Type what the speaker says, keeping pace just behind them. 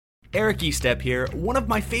Eric Estep here. One of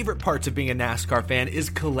my favorite parts of being a NASCAR fan is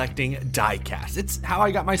collecting diecasts. It's how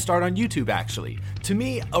I got my start on YouTube, actually. To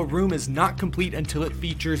me, a room is not complete until it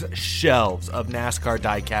features shelves of NASCAR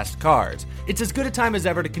diecast cars. It's as good a time as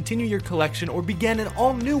ever to continue your collection or begin an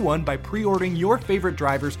all-new one by pre-ordering your favorite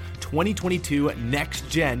driver's 2022 Next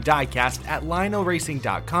Gen diecast at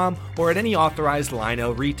LionelRacing.com or at any authorized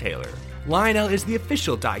Lionel retailer. Lionel is the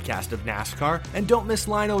official diecast of NASCAR, and don't miss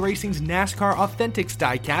Lionel Racing's NASCAR Authentics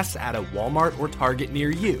diecasts at a Walmart or Target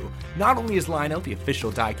near you. Not only is Lionel the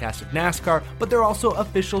official diecast of NASCAR, but they're also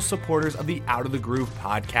official supporters of the Out of the Groove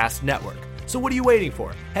podcast network. So what are you waiting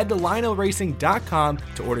for? Head to LionelRacing.com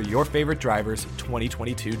to order your favorite driver's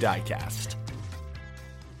 2022 diecast.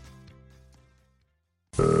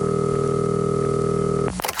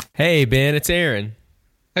 Hey Ben, it's Aaron.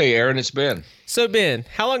 Hey Aaron, it's Ben. So Ben,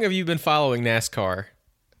 how long have you been following NASCAR?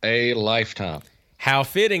 A lifetime. How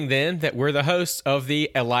fitting then that we're the hosts of the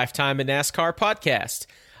A Lifetime in NASCAR podcast.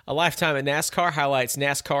 A Lifetime in NASCAR highlights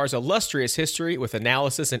NASCAR's illustrious history with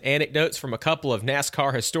analysis and anecdotes from a couple of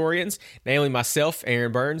NASCAR historians, namely myself,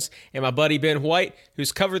 Aaron Burns, and my buddy Ben White,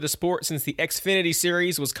 who's covered the sport since the Xfinity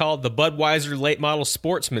Series was called the Budweiser Late Model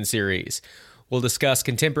Sportsman Series. We'll discuss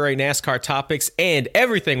contemporary NASCAR topics and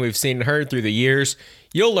everything we've seen and heard through the years.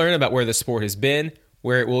 You'll learn about where the sport has been,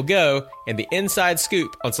 where it will go, and the inside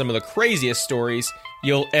scoop on some of the craziest stories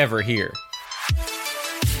you'll ever hear.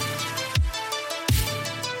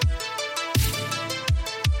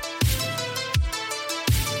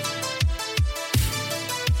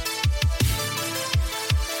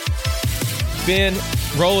 Ben,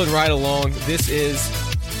 rolling right along, this is,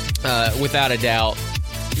 without a doubt,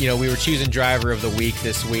 we were choosing driver of the week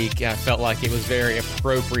this week. I felt like it was very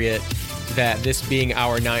appropriate that this being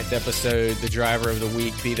our 9th episode, the driver of the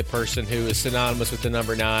week be the person who is synonymous with the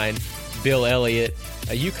number 9, Bill Elliott.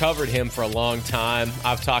 You covered him for a long time.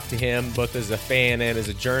 I've talked to him both as a fan and as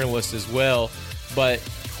a journalist as well. But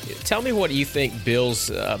tell me, what do you think Bill's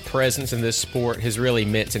presence in this sport has really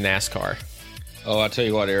meant to NASCAR? Oh, I'll tell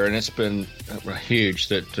you what, Aaron, it's been huge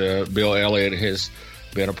that Bill Elliott has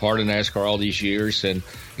been a part of NASCAR all these years. And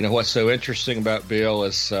what's so interesting about Bill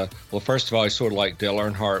is, first of all, he's sort of like Dale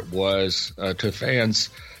Earnhardt was to fans.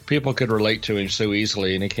 People could relate to him so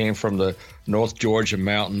easily, and he came from the North Georgia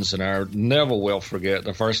mountains, and I never will forget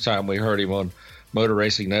the first time we heard him on Motor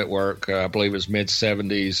Racing Network. I believe it was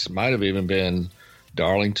mid-'70s, might have even been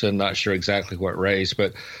Darlington, not sure exactly what race,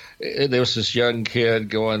 but there was this young kid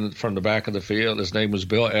going from the back of the field. His name was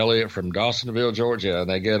Bill Elliott from Dawsonville, Georgia, and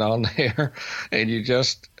they get on there, and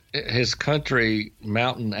his country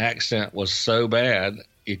mountain accent was so bad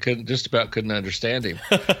you couldn't understand him.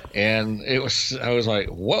 And I was like,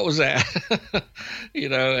 what was that?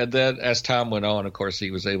 And then as time went on, of course,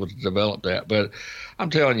 he was able to develop that. But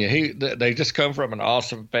I'm telling you, they just come from an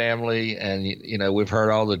awesome family. And, we've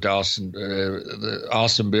heard all the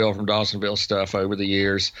awesome Bill from Dawsonville stuff over the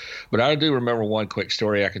years. But I do remember one quick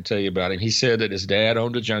story I can tell you about him. He said that his dad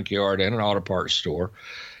owned a junkyard and an auto parts store.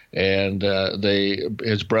 And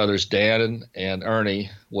his brothers, Dan and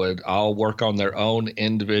Ernie, would all work on their own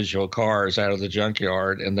individual cars out of the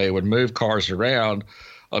junkyard, and they would move cars around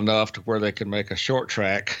enough to where they could make a short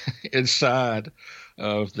track inside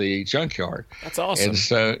of the junkyard. That's awesome. And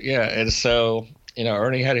so,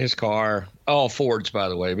 Ernie had his car, all Fords, by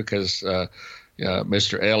the way, because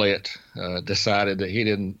Mr. Elliott decided that he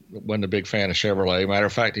wasn't a big fan of Chevrolet. Matter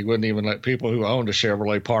of fact, he wouldn't even let people who owned a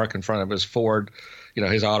Chevrolet park in front of his Ford,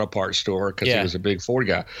 his auto parts store, because he was a big Ford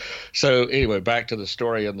guy. So anyway, back to the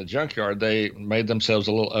story in the junkyard, they made themselves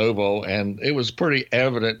a little oval, and it was pretty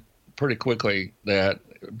evident pretty quickly that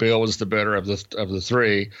Bill was the better of the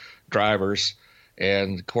three drivers.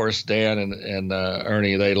 And of course, Dan and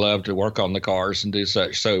Ernie, they loved to work on the cars and do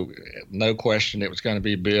such. So no question, it was going to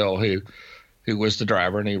be Bill who was the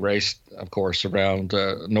driver, and he raced, of course, around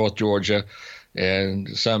North Georgia and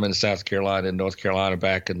some in South Carolina and North Carolina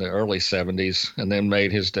back in the early 70s, and then made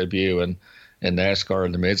his debut in NASCAR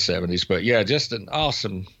in the mid-70s. But, yeah, just an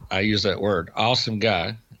awesome, I use that word, awesome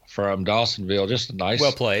guy from Dawsonville, just a nice.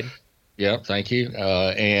 Well played. Yeah, thank you.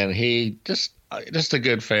 And he just a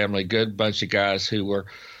good family, good bunch of guys who were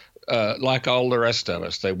like all the rest of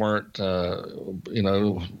us. They weren't,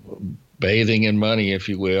 bathing in money, if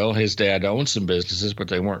you will. His dad owned some businesses, but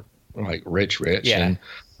they weren't like rich. Yeah. And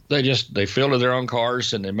they fielded their own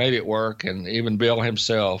cars and they made it work. And even Bill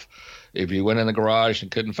himself, if you went in the garage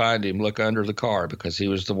and couldn't find him, look under the car, because he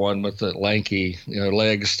was the one with the lanky,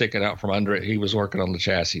 legs sticking out from under it. He was working on the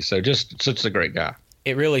chassis. So just such a great guy.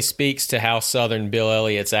 it really speaks to how Southern Bill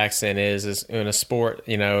Elliott's accent is in a sport,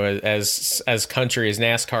 as country as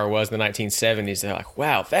NASCAR was in the 1970s. They're like,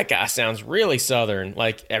 wow, that guy sounds really Southern,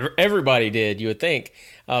 like everybody did, you would think.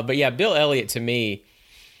 But yeah, Bill Elliott, to me,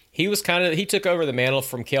 he took over the mantle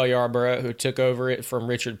from Cale Yarborough, who took over it from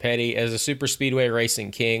Richard Petty as a super speedway racing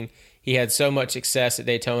king. He had so much success at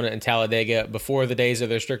Daytona and Talladega before the days of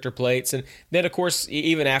the restrictor plates. And then, of course,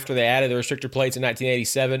 even after they added the restrictor plates in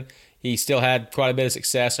 1987, he still had quite a bit of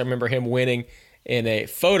success. I remember him winning in a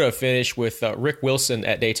photo finish with Rick Wilson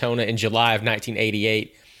at Daytona in July of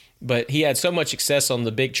 1988. But he had so much success on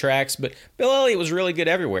the big tracks. But Bill Elliott was really good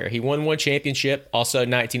everywhere. He won one championship, also in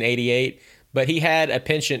 1988. But he had a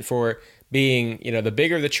penchant for being, the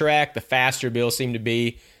bigger the track, the faster Bill seemed to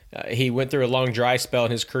be. He went through a long dry spell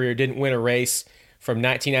in his career, didn't win a race from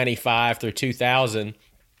 1995 through 2000.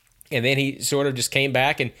 And then he sort of just came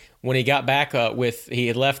back, and when he got back he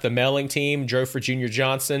had left the Melling team, drove for Junior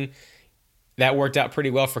Johnson. That worked out pretty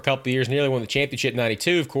well for a couple of years, nearly won the championship in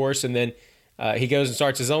 92, of course, and then he goes and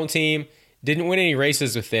starts his own team. Didn't win any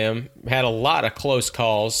races with them, had a lot of close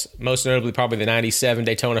calls, most notably probably the 97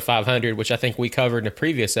 Daytona 500, which I think we covered in a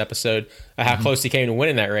previous episode, how close he came to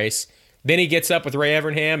winning that race. Then he gets up with Ray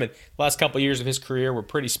Evernham, and the last couple of years of his career were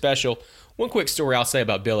pretty special. One quick story I'll say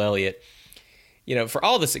about Bill Elliott. For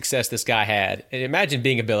all the success this guy had, and imagine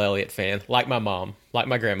being a Bill Elliott fan, like my mom, like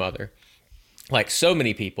my grandmother, like so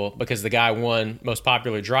many people, because the guy won most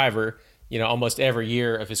popular driver, almost every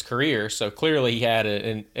year of his career. So clearly he had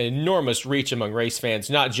an enormous reach among race fans,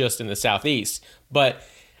 not just in the Southeast. But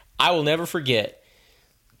I will never forget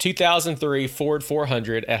 2003 Ford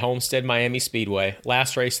 400 at Homestead Miami Speedway,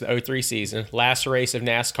 last race of the 03 season, last race of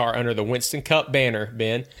NASCAR under the Winston Cup banner,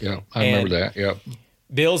 Ben. Yeah, I remember that, yeah.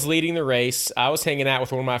 Bill's leading the race. I was hanging out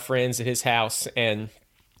with one of my friends at his house, and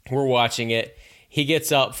we're watching it. He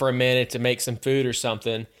gets up for a minute to make some food or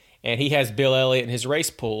something, and he has Bill Elliott in his race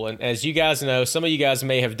pool. And as you guys know, some of you guys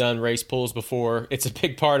may have done race pools before. It's a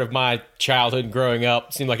big part of my childhood growing up.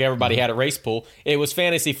 It seemed like everybody had a race pool. It was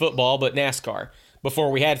fantasy football, but NASCAR,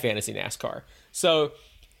 before we had fantasy NASCAR. So,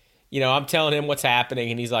 I'm telling him what's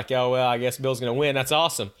happening, and he's like, oh, well, I guess Bill's going to win. That's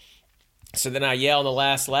awesome. So then I yell in the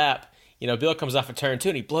last lap, Bill comes off a turn 2,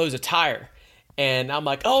 and he blows a tire. And I'm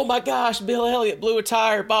like, oh, my gosh, Bill Elliott blew a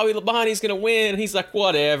tire. Bobby Labonte's going to win. And he's like,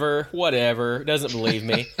 whatever. Doesn't believe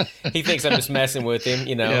me. He thinks I'm just messing with him,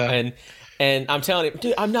 Yeah. And I'm telling him,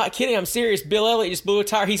 dude, I'm not kidding. I'm serious. Bill Elliott just blew a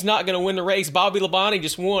tire. He's not going to win the race. Bobby Labonte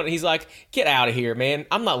just won. And he's like, get out of here, man.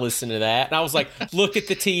 I'm not listening to that. And I was like, look at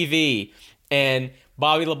the TV. And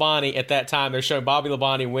Bobby Labonte, at that time, they're showing Bobby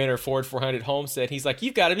Labonte winner, Ford 400 Homestead. He's like,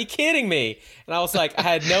 you've got to be kidding me. And I was like, I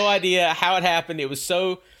had no idea how it happened. It was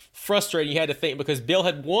so frustrating. You had to think, because Bill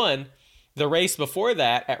had won the race before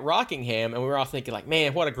that at Rockingham, and we were all thinking like,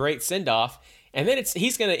 man, what a great send-off. And then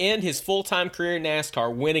he's going to end his full-time career in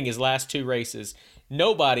NASCAR winning his last 2 races.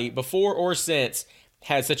 Nobody, before or since,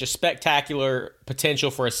 had such a spectacular potential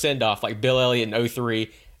for a send-off like Bill Elliott in 03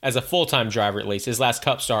 as a full-time driver, at least. His last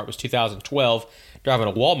Cup start was 2012, driving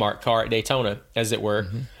a Walmart car at Daytona, as it were.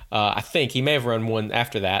 Mm-hmm. I think he may have run one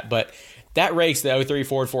after that. But that race, the 03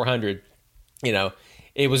 Ford 400,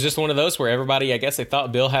 it was just one of those where everybody, I guess they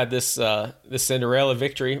thought Bill had this Cinderella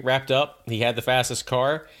victory wrapped up. He had the fastest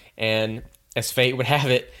car, and as fate would have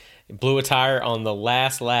it, blew a tire on the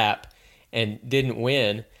last lap and didn't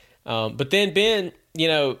win. But then Ben,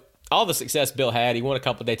 all the success Bill had, he won a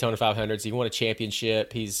couple of Daytona 500s. He won a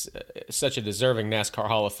championship. He's such a deserving NASCAR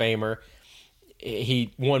Hall of Famer.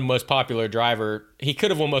 He won most popular driver. He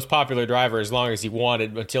could have won most popular driver as long as he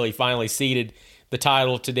wanted, until he finally ceded the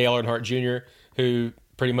title to Dale Earnhardt Jr., who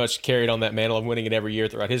pretty much carried on that mantle of winning it every year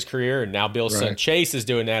throughout his career. And now Bill's son Chase is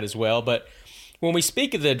doing that as well. But when we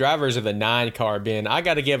speak of the drivers of the 9 car, Ben, I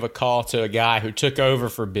got to give a call to a guy who took over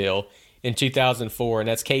for Bill in 2004, and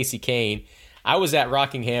that's Casey Kane. I was at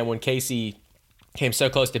Rockingham when Casey came so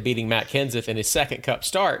close to beating Matt Kenseth in his second Cup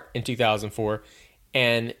start in 2004.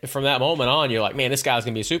 And from that moment on, you're like, man, this guy's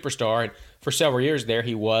going to be a superstar. And for several years there,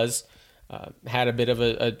 he was. Had a bit of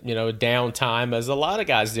a down time, as a lot of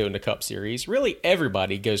guys do in the Cup Series. Really,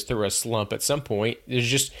 everybody goes through a slump at some point. There's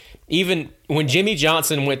just, even when Jimmy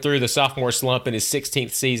Johnson went through the sophomore slump in his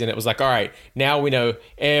 16th season, it was like, all right, now we know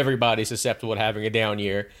everybody's susceptible to having a down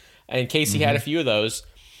year. And Casey had a few of those,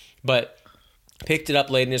 but picked it up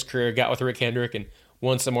late in his career, got with Rick Hendrick, and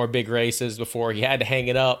won some more big races before he had to hang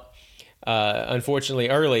it up, unfortunately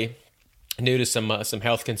early, due to some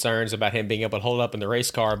health concerns about him being able to hold up in the race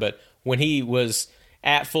car. But when he was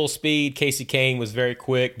at full speed, Casey Kane was very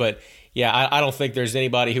quick, but Yeah, I don't think there's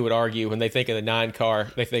anybody who would argue when they think of the 9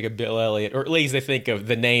 car, they think of Bill Elliott, or at least they think of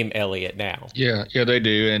the name Elliott now. Yeah, they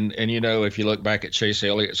do. And if you look back at Chase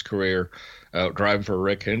Elliott's career, driving for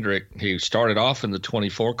Rick Hendrick, he started off in the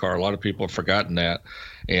 24 car. A lot of people have forgotten that.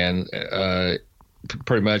 And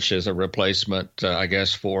pretty much as a replacement, I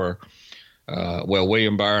guess, for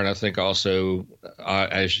William Byron. I think also,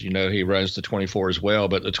 as you know, he runs the 24 as well.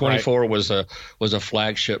 But the 24 was a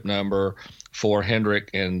flagship number for Hendrick,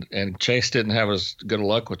 and Chase didn't have as good a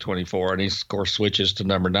luck with 24, and he of course switches to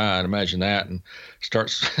number 9. Imagine that, and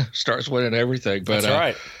starts winning everything. But that's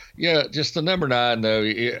right. Yeah, just the number 9 though.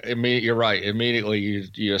 You're right. Immediately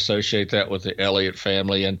you associate that with the Elliott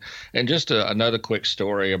family, and just another quick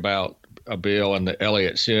story about Bill and the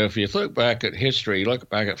Elliots. If you look back at history, look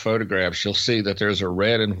back at photographs, you'll see that there's a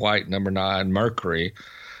red and white number 9 Mercury,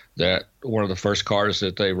 that one of the first cars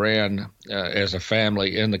that they ran as a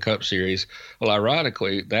family in the Cup Series. Well,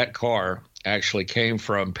 ironically, that car actually came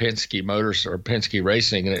from Penske Motors or Penske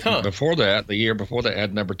Racing, and before that, the year before that,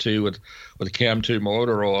 had number 2 with Cam 2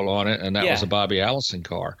 motor oil on it, and that was a Bobby Allison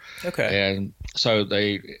car. Okay, and so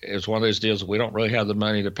it was one of those deals. We don't really have the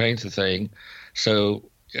money to paint the thing, so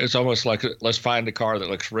it's almost like, let's find a car that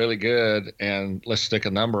looks really good and let's stick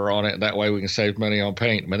a number on it, and that way we can save money on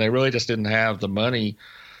paint. I mean, they really just didn't have the money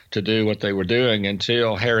to do what they were doing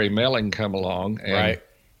until Harry Melling come along and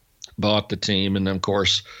bought the team, and then of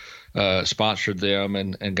course sponsored them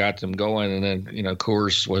and got them going. And then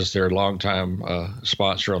Coors was their longtime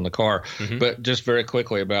sponsor on the car. Mm-hmm. But just very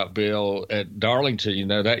quickly about Bill at Darlington,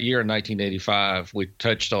 that year in 1985, we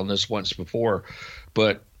touched on this once before,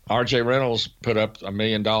 but R.J. Reynolds put up $1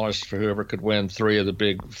 million for whoever could win 3 of the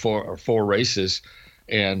big four races.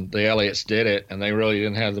 And the Elliots did it, and they really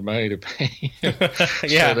didn't have the money to pay.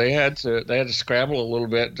 So they had to scramble a little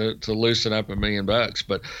bit to loosen up $1 million.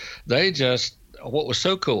 But what was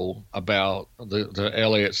so cool about the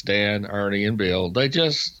Elliots, Dan, Ernie, and Bill,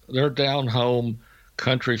 they're down home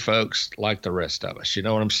country folks like the rest of us. You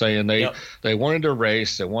know what I'm saying? They wanted to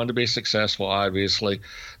race, they wanted to be successful. Obviously,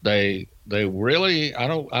 they really.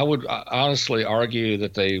 I would honestly argue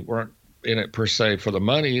that they weren't in it per se for the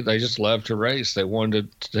money. They just loved to race. They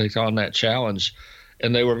wanted to take on that challenge,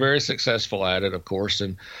 and they were very successful at it, of course.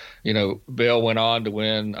 And Bill went on to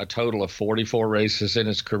win a total of 44 races in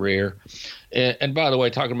his career. And by the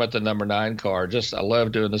way, talking about the number 9 car, I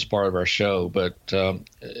love doing this part of our show, but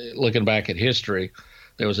looking back at history,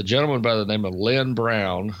 there was a gentleman by the name of Lynn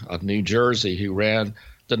Brown of New Jersey who ran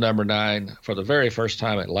the number 9 for the very first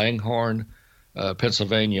time at Langhorne,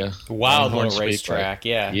 Pennsylvania. Wild little racetrack,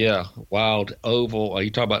 yeah. Yeah, wild oval. You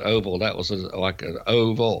talk about oval. That was like an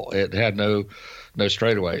oval. It had no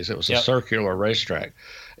straightaways. It was a circular racetrack.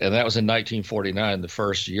 And that was in 1949, the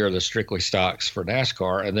first year of the strictly stocks for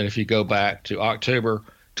NASCAR. And then if you go back to October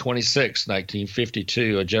 26,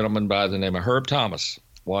 1952, a gentleman by the name of Herb Thomas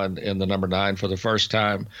won in the number 9 for the first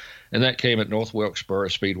time. And that came at North Wilkesboro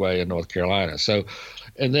Speedway in North Carolina. So,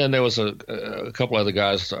 and then there was a couple other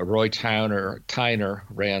guys. Roy Tyner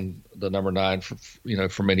ran the number 9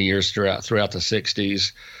 for many years throughout the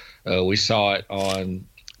 60s. We saw it on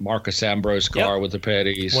Marcus Ambrose's car with the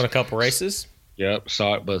Petties. Won a couple races. Yep,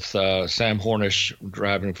 saw it with Sam Hornish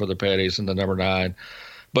driving for the Petties in the number 9.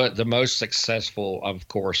 But the most successful, of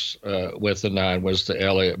course, with the 9 was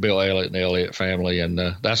Bill Elliott and the Elliott family, and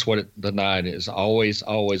that's what the 9 is always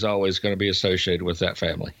going to be associated with, that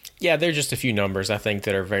family. Yeah, there are just a few numbers I think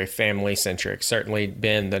that are very family centric. Certainly,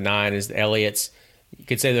 Ben, the 9 is the Elliots. You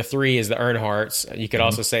could say the 3 is the Earnhardts. You could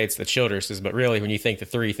also say it's the Childerses, but really, when you think the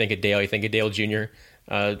 3, you think of Dale. You think of Dale Jr.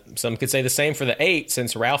 Some could say the same for the 8,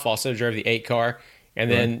 since Ralph also drove the 8 car, and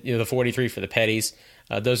then the 43 for the Petties.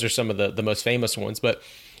 Those are some of the most famous ones. But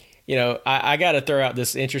I got to throw out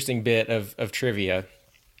this interesting bit of trivia.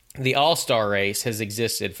 The All-Star race has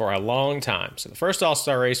existed for a long time. So the first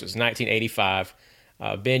All-Star race was 1985.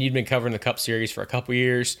 Ben, you'd been covering the Cup Series for a couple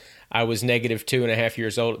years. I was negative 2.5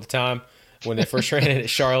 years old at the time when they first ran it at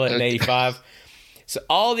Charlotte in 85. So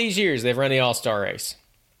all these years they've run the All-Star race.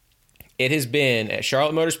 It has been at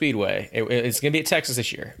Charlotte Motor Speedway. It's going to be at Texas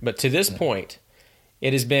this year. But to this point,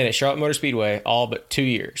 it has been at Charlotte Motor Speedway all but 2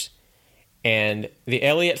 years. And the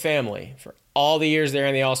Elliott family, for all the years they're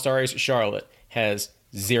in the All-Star race at Charlotte, has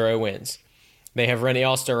 0 wins. They have run the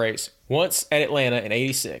All-Star race once at Atlanta in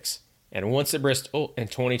 86 and once at Bristol in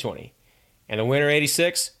 2020. And the winner in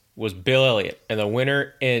 86 was Bill Elliott. And the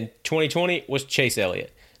winner in 2020 was Chase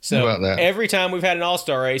Elliott. So every time we've had an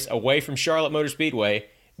All-Star race away from Charlotte Motor Speedway,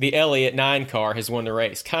 the Elliott 9 car has won the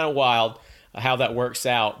race. Kind of wild how that works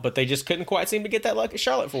out, but they just couldn't quite seem to get that luck at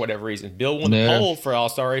Charlotte for whatever reason. Bill won the pole for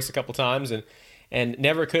All-Star race a couple times and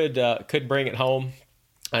never could bring it home.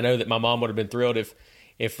 I know that my mom would have been thrilled if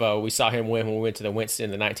we saw him win when we went to the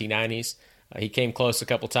Winston in the 1990s. He came close a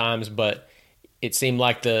couple times, but it seemed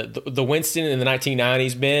like the Winston in the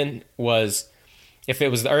 1990s, Ben, was, if it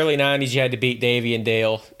was the early 90s, you had to beat Davey and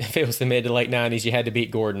Dale. If it was the mid to late 90s, you had to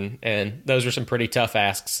beat Gordon. And those were some pretty tough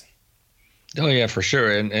asks. Oh, yeah, for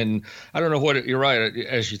sure. And I don't know you're right.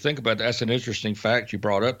 As you think about that, that's an interesting fact you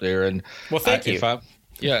brought up there. And well, thank you.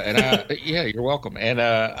 Yeah, you're welcome.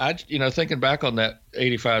 And thinking back on that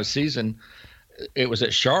 85 season, it was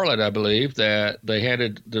at Charlotte, I believe, that they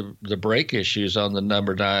had the brake issues on the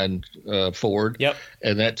number 9 Ford. Yep.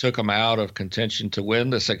 And that took them out of contention to win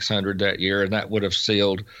the 600 that year, and that would have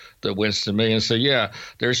sealed the Winston Million. So, yeah,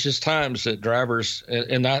 there's just times that drivers,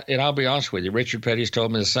 and I'll be honest with you, Richard Petty's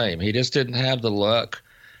told me the same. He just didn't have the luck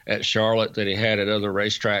at Charlotte that he had at other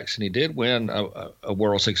racetracks, and he did win a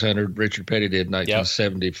World 600. Richard Petty did in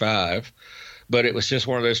 1975. Yep. But it was just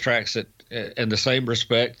one of those tracks that, in the same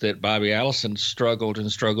respect that Bobby Allison struggled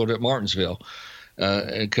at Martinsville,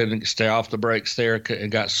 and couldn't stay off the brakes there, and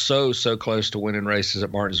got so close to winning races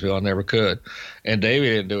at Martinsville, I never could. And Davey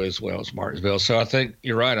didn't do as well as Martinsville. So I think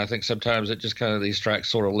you're right. I think sometimes it just kind of, these tracks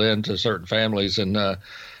sort of lend to certain families. And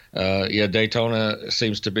Daytona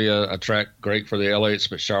seems to be a track great for the Elliots,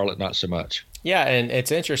 but Charlotte not so much. Yeah, and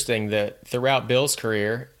it's interesting that throughout Bill's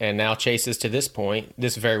career, and now Chase's to this point,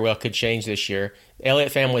 this very well could change this year. The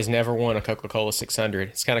Elliott family's never won a Coca-Cola 600.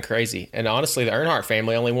 It's kind of crazy. And honestly, the Earnhardt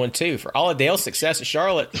family only won 2. For all of Dale's success at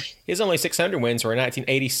Charlotte, his only 600 wins were in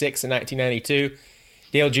 1986 and 1992.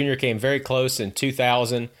 Dale Jr. came very close in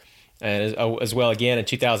 2000, and as well again in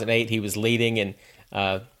 2008. He was leading, and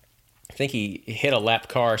I think he hit a lapped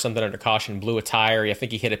car or something under caution, blew a tire. I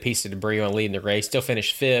think he hit a piece of debris on leading the race, still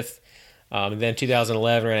finished 5th. And then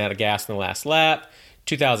 2011 ran out of gas in the last lap.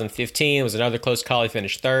 2015 was another close call. He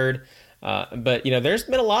finished 3rd. But, there's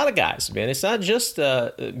been a lot of guys, man. It's not just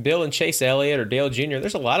Bill and Chase Elliott or Dale Jr.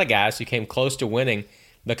 There's a lot of guys who came close to winning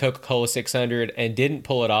the Coca-Cola 600 and didn't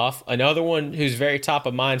pull it off. Another one who's very top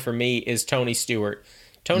of mind for me is Tony Stewart.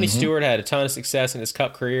 Tony Stewart had a ton of success in his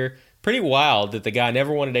Cup career. Pretty wild that the guy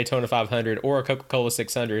never won a Daytona 500 or a Coca-Cola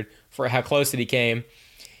 600 for how close that he came.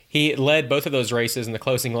 He led both of those races in the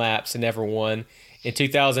closing laps and never won. In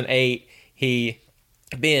 2008, this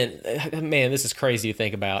is crazy to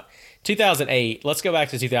think about. 2008, let's go back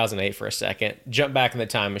to 2008 for a second. Jump back in the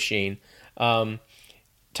time machine.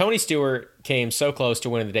 Tony Stewart came so close to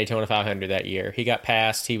winning the Daytona 500 that year. He got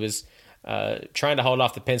passed. He was trying to hold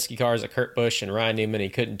off the Penske cars at Kurt Busch and Ryan Newman. He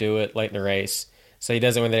couldn't do it late in the race. So he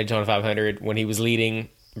doesn't win the Daytona 500 when he was leading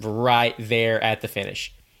right there at the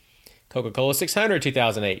finish. Coca-Cola 600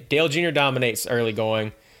 2008. Dale Jr. dominates early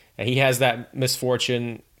going. He has that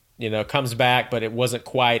misfortune, comes back, but it wasn't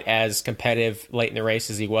quite as competitive late in the race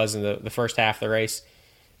as he was in the first half of the race.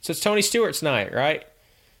 So it's Tony Stewart's night, right?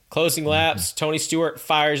 Closing laps, Tony Stewart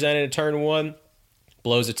fires in into turn 1,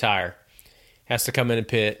 blows a tire. Has to come in and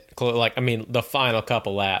pit, the final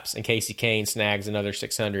couple laps in case Kane snags another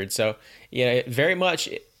 600. So, very much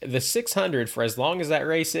the 600 for as long as that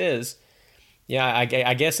race is. Yeah,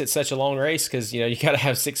 I guess it's such a long race because, you got to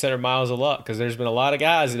have 600 miles of luck because there's been a lot of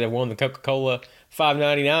guys that have won the Coca-Cola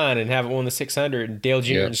 599 and haven't won the 600. And Dale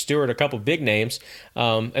Jr. and Stewart, a couple big names.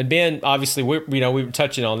 And Ben, obviously, we were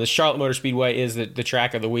touching on this. Charlotte Motor Speedway is the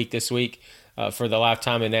track of the week this week for the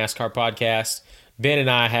Lifetime in NASCAR podcast. Ben and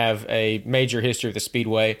I have a major history of the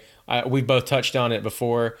Speedway. We've both touched on it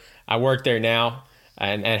before. I work there now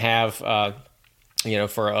and have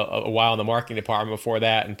for a while in the marketing department before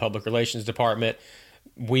that and public relations department.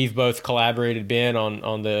 We've both collaborated, Ben,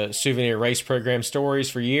 on the souvenir race program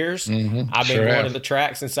stories for years. I've been going to the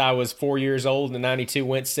track since I was 4 years old in the 92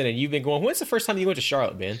 Winston, and you've been going. When's the first time you went to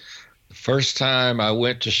Charlotte, Ben? The first time I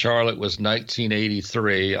went to Charlotte was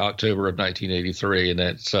 1983, October of 1983, and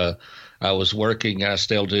that's I was working. I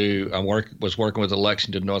still do. Was working with the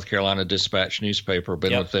Lexington, North Carolina Dispatch newspaper.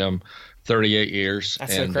 Been with them 38 years.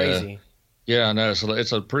 That's so crazy. Yeah, I know. So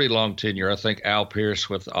it's a pretty long tenure. I think Al Pierce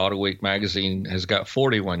with Auto Week magazine has got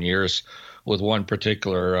 41 years with one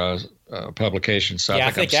particular publication. So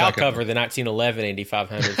I think Al covered the 1911 Indy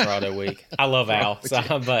 500 for Auto Week. I love Al,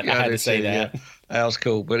 but I had to say that. Yeah. Al's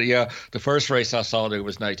cool. But yeah, the first race I saw there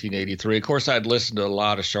was 1983. Of course, I'd listened to a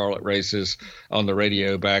lot of Charlotte races on the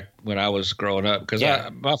radio back when I was growing up because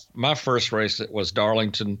my first race was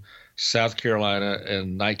Darlington, South Carolina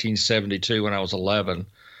in 1972 when I was 11.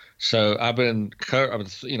 So I've been,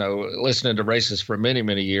 listening to races for many,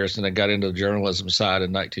 many years, and I got into the journalism side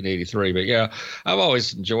in 1983. But yeah, I've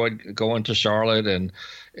always enjoyed going to Charlotte, and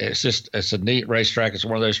it's a neat racetrack. It's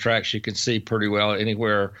one of those tracks you can see pretty well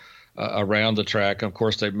anywhere around the track. Of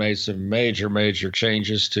course, they've made some major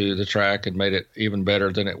changes to the track and made it even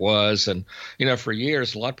better than it was. And, for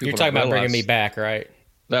years, a lot of people You're talking about bringing me back, right?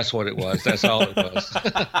 That's what it was. That's all it was.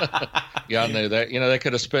 Yeah, I knew that. They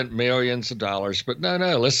could have spent millions of dollars, but no,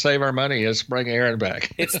 let's save our money. Let's bring Aaron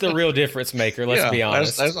back. It's the real difference maker. Let's be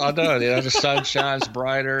honest. That's I know. The sun shines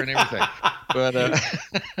brighter and everything. But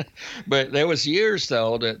but there was years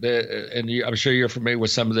though I'm sure you're familiar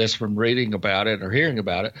with some of this from reading about it or hearing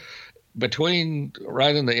about it. Between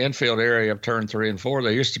right in the infield area of turn 3 and 4,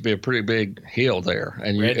 there used to be a pretty big hill there,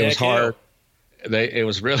 and it was hard. It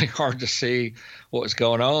was really hard to see what was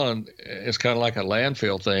going on. It's kind of like a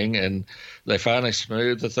landfill thing, and they finally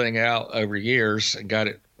smoothed the thing out over years and got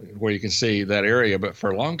it where you can see that area. But for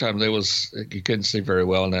a long time, you couldn't see very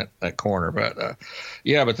well in that corner. But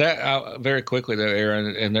but that very quickly though,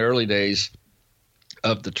 Aaron, in the early days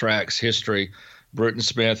of the track's history, Bruton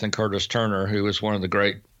Smith and Curtis Turner, who was one of the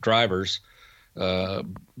great drivers,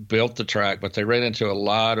 built the track, but they ran into a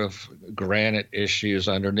lot of granite issues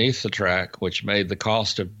underneath the track, which made the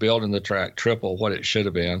cost of building the track triple what it should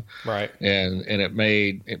have been. Right. And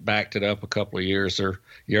it backed it up a couple of years or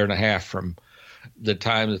year and a half from the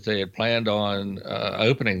time that they had planned on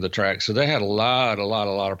opening the track. So they had a lot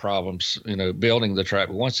of problems, building the track.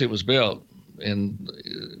 But once it was built, and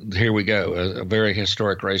here we go, a very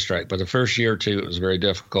historic racetrack. But the first year or two, it was very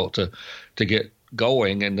difficult to get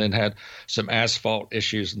going, and then had some asphalt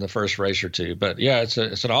issues in the first race or two. But yeah, it's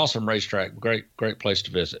an awesome racetrack. Great place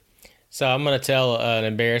to visit. So I'm going to tell an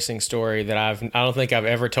embarrassing story that I don't think I've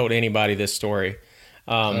ever told anybody this story.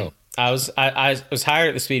 I was hired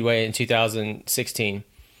at the Speedway in 2016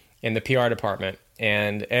 in the PR department,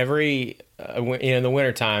 and every in the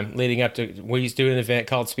wintertime leading up to, we used to do an event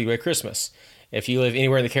called Speedway Christmas. If you live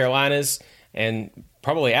anywhere in the Carolinas, and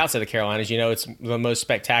probably outside the Carolinas, it's the most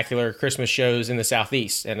spectacular Christmas shows in the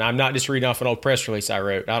Southeast. And I'm not just reading off an old press release I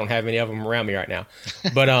wrote. I don't have any of them around me right now.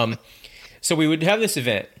 But so we would have this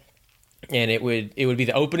event, and it would be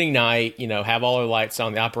the opening night, have all our lights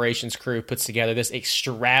on. The operations crew puts together this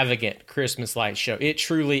extravagant Christmas light show. It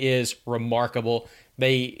truly is remarkable.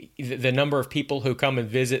 The number of people who come and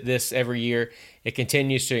visit this every year, it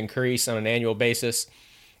continues to increase on an annual basis.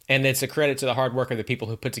 And it's a credit to the hard work of the people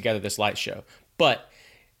who put together this light show. But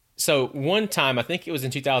so one time, I think it was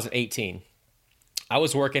in 2018, I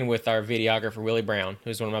was working with our videographer, Willie Brown,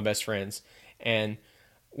 who's one of my best friends. And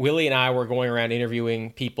Willie and I were going around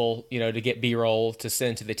interviewing people, to get B-roll to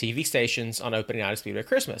send to the TV stations on opening night of Speedway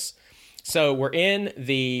Christmas. So we're in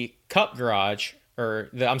the Cup garage, the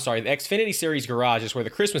Xfinity Series garage is where the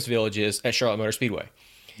Christmas Village is at Charlotte Motor Speedway.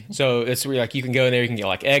 So it's where you can go in there, you can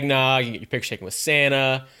get eggnog, you can get your picture taken with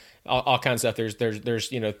Santa, all kinds of stuff. There's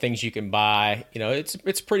things you can buy. It's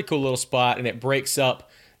a pretty cool little spot, and it breaks up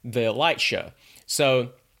the light show.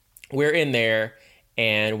 So we're in there,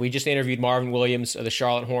 and we just interviewed Marvin Williams of the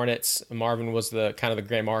Charlotte Hornets. Marvin was the kind of the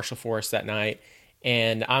grand marshal for us that night,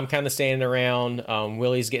 and I'm kind of standing around.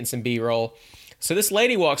 Willie's getting some B-roll. So this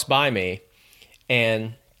lady walks by me,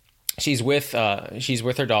 and she's with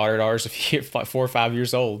her daughter. Her daughter's 4 or 5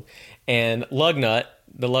 years old, and Lugnut,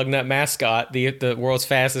 the Lugnut mascot, the world's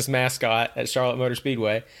fastest mascot at Charlotte Motor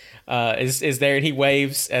Speedway, is there, and he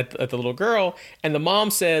waves at the little girl, and the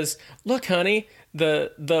mom says, "Look, honey,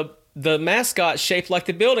 the mascot's shaped like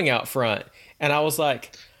the building out front." And I was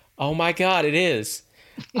like, "Oh my God, it is."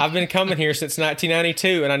 I've been coming here since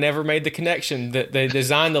 1992, and I never made the connection that they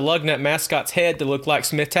designed the Lugnut mascot's head to look like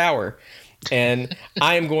Smith Tower. And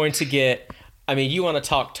I am going to you want to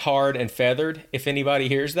talk tarred and feathered if anybody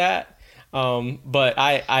hears that. But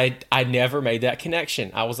I never made that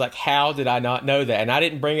connection. I was like, how did I not know that? And I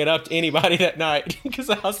didn't bring it up to anybody that night because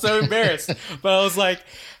I was so embarrassed. But I was like,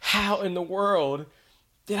 how in the world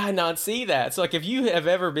did I not see that? So if you have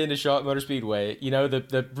ever been to Charlotte Motor Speedway,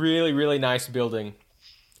 the really, really nice building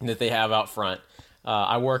that they have out front.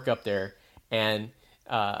 I work up there, and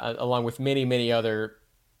along with many, many other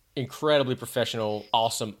incredibly professional,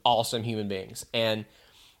 awesome human beings. And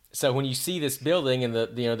so when you see this building and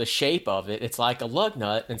the shape of it, it's like a lug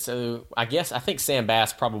nut. And so I think Sam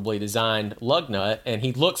Bass probably designed Lugnut, and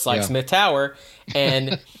he looks like Smith Tower.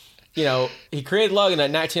 And he created Lugnut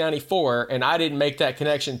in 1994, and I didn't make that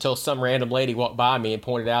connection until some random lady walked by me and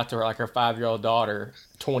pointed out to her, her 5-year-old daughter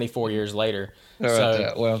 24 years later. Here's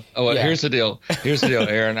the deal.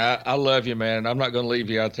 Aaron. I love you, man. I'm not going to leave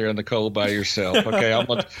you out there in the cold by yourself. Okay, I'm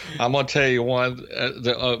going to tell you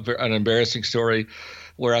an embarrassing story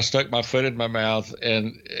where I stuck my foot in my mouth,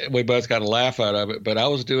 and we both got a laugh out of it. But I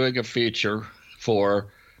was doing a feature for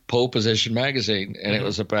Pole Position magazine, and it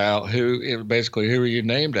was about who are you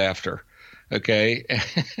named after? Okay.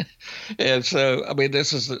 And so, I mean,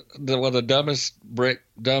 this is one of the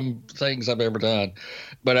dumb things I've ever done.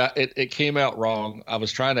 But it came out wrong. I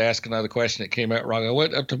was trying to ask another question. It came out wrong. I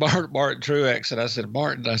went up to Martin Truex and I said,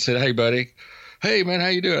 Martin, I said, hey, buddy. Hey, man, how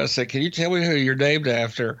you doing? I said, can you tell me who you're named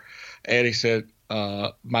after? And he said,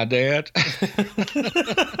 my dad.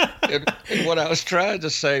 And what I was trying to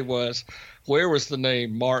say was, where was the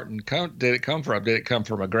name Martin did it come from? Did it come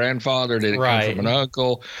from a grandfather? Did it come from an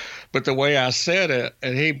uncle? But the way I said it,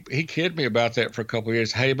 and he kidded me about that for a couple of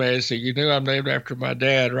years. Hey, man, so you knew I'm named after my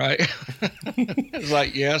dad, right? It's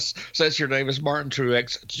like, yes, since your name is Martin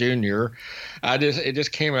Truex Jr. It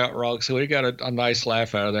just came out wrong. So we got a nice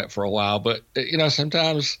laugh out of that for a while. But,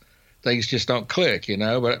 sometimes things just don't click,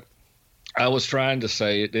 But I was trying to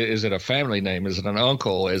say, is it a family name? Is it an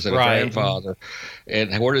uncle? Is it a grandfather?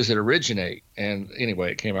 And where does it originate? And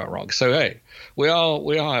anyway, it came out wrong. So, hey, we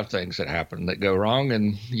all have things that happen that go wrong,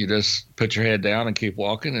 and you just put your head down and keep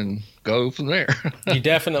walking and go from there. You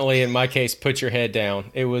definitely, in my case, put your head down.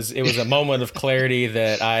 It was a moment of clarity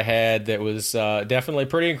that I had that was definitely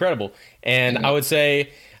pretty incredible. And I would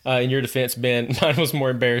say, in your defense, Ben, mine was more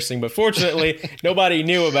embarrassing, but fortunately, nobody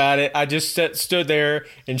knew about it. I just stood there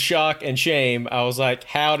in shock and shame. I was like,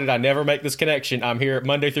 how did I never make this connection? I'm here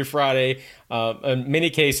Monday through Friday, in many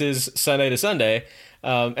cases, Sunday to Sunday,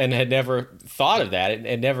 and had never thought of that.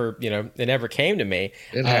 It never came to me.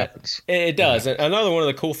 It happens. It does. Yeah. Another one of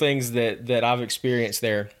the cool things that I've experienced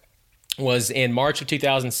there was in March of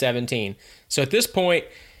 2017. So at this point,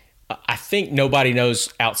 I think nobody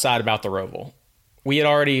knows outside about the Roval. We had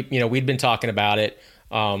already, we'd been talking about it.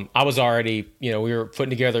 I was already, we were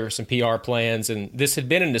putting together some PR plans, and this had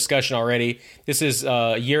been in discussion already. This is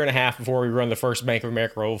a year and a half before we run the first Bank of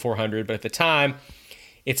America Roval 400, but at the time,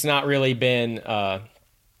 it's not really been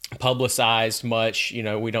publicized much.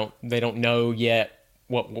 They don't know yet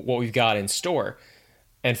what we've got in store.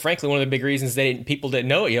 And frankly, one of the big reasons people didn't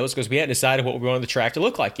know it yet was because we hadn't decided what we wanted the track to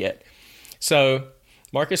look like yet. So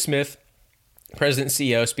Marcus Smith, President and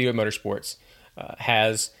CEO of Speedway Motorsports,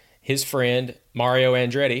 has his friend Mario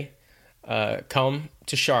Andretti come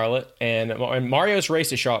to Charlotte, and Mario's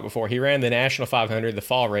raced at Charlotte before. He ran the National 500, the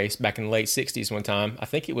fall race, back in the late 60s one time. I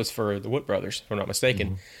think it was for the Wood Brothers, if I'm not mistaken.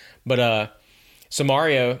 Mm-hmm. But so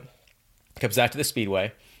Mario comes out to the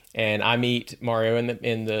Speedway, and I meet Mario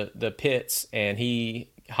in the pits, and he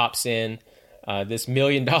hops in this $1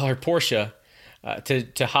 million Porsche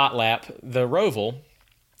to hot lap the Roval.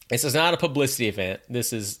 This is not a publicity event.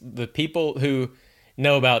 This is the people who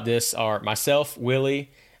know about this are myself,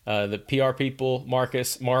 Willie, the PR people,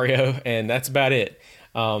 Marcus, Mario, and that's about it.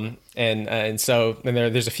 And there's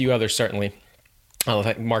a few others certainly. I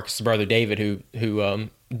think Marcus' brother David, who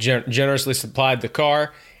generously supplied the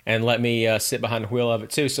car and let me sit behind the wheel of it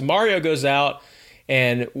too. So Mario goes out,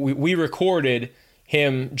 and we recorded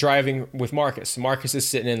him driving with Marcus. Marcus is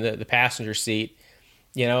sitting in the passenger seat,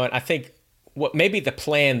 and I think what maybe the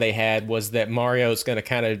plan they had was that Mario's going to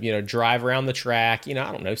kind of, drive around the track, I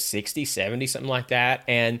don't know, 60, 70, something like that.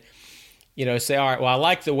 And, say, all right, well, I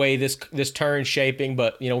like the way this turn's shaping,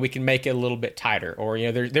 but, we can make it a little bit tighter. Or,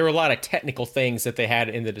 there were a lot of technical things that they had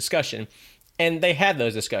in the discussion. And they had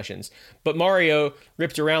those discussions. But Mario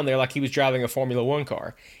ripped around there like he was driving a Formula One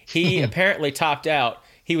car. He apparently topped out.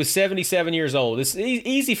 He was 77 years old. It's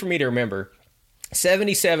easy for me to remember.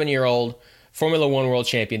 77-year-old Formula One world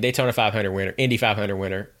champion, Daytona 500 winner, Indy 500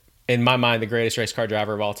 winner, in my mind, the greatest race car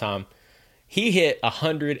driver of all time. He hit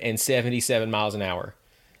 177 miles an hour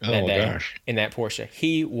that day in that Porsche.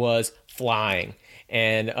 He was flying.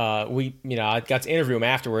 And I got to interview him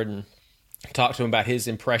afterward and talk to him about his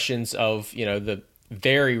impressions of, the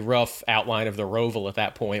very rough outline of the Roval at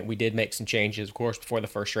that point. We did make some changes, of course, before the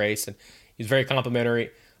first race, and he was very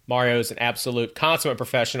complimentary. Mario's an absolute consummate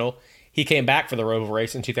professional. He came back for the Roval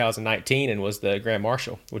race in 2019 and was the Grand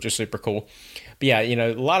Marshal, which was super cool. But yeah,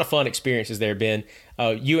 a lot of fun experiences there, Ben.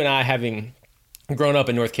 You and I, having grown up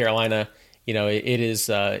in North Carolina, it's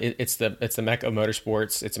the mecca of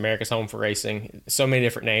motorsports. It's America's home for racing. So many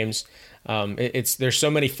different names. There's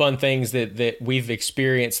so many fun things that we've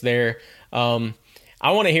experienced there.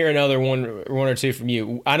 I want to hear another one or two from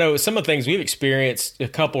you. I know some of the things we've experienced a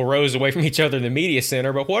couple rows away from each other in the media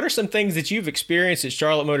center, but what are some things that you've experienced at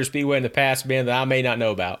Charlotte Motor Speedway in the past, Ben, that I may not know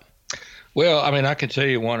about? Well, I can tell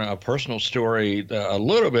you a personal story, a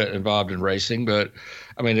little bit involved in racing, but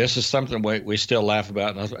I mean, this is something we still laugh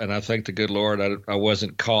about, and I thank the good Lord I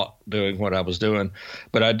wasn't caught doing what I was doing.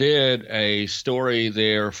 But I did a story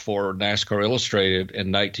there for NASCAR Illustrated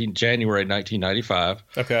in January 1995.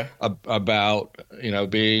 Okay. About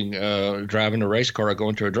being driving a race car,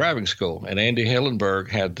 going to a driving school, and Andy Hillenberg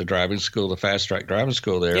had the driving school, the fast track driving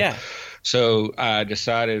school there. Yeah. So I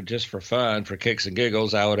decided, just for fun, for kicks and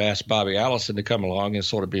giggles, I would ask Bobby Allison to come along and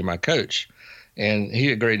sort of be my coach. And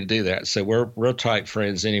he agreed to do that. So we're real tight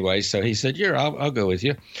friends anyway. So he said, "Yeah, I'll go with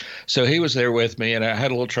you." So he was there with me, and I had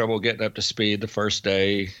a little trouble getting up to speed the first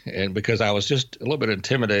day, and because I was just a little bit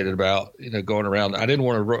intimidated about going around. I didn't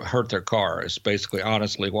want to hurt their car. It's basically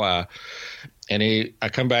honestly why. And I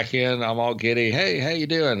come back in, I'm all giddy. "Hey, how you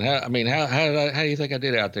doing? How do you think I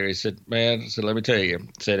did out there?" He said, "Man," "let me tell you,"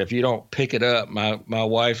 he said, "if you don't pick it up, my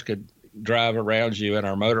wife could drive around you in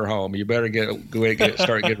our motorhome. You better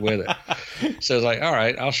start getting with it." So I was like, "All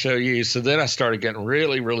right, I'll show you." So then I started getting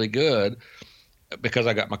really, really good because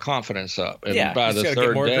I got my confidence up. And by the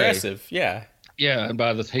third more day, aggressive. Yeah. Yeah,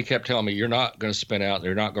 and he kept telling me, "You're not going to spin out.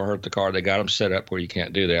 You're not going to hurt the car. They got them set up where you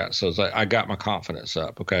can't do that." So it's like I got my confidence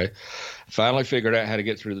up. Okay, finally figured out how to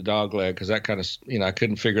get through the dog leg, because that kind of I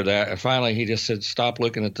couldn't figure that. And finally he just said, "Stop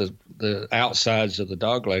looking at the outsides of the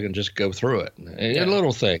dog leg and just go through it." And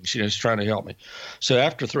little things, just trying to help me. So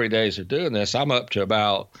after 3 days of doing this, I'm up to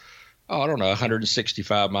about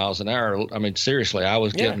 165 miles an hour. I mean, seriously, I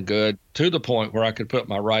was getting good to the point where I could put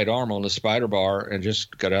my right arm on the spider bar and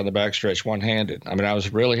just go down the backstretch one-handed. I mean, I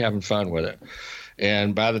was really having fun with it.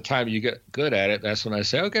 And by the time you get good at it, that's when I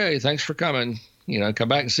say, "Okay, thanks for coming. Come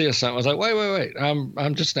back and see us something." I was like, wait.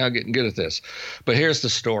 I'm just now getting good at this. But here's the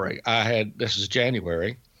story. This is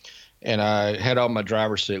January, and I had on my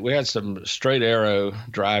driver's suit. We had some Straight Arrow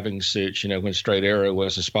driving suits, when Straight Arrow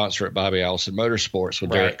was a sponsor at Bobby Allison Motorsports with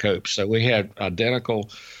Derek Copes. So we had identical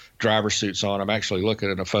driver suits on. I'm actually looking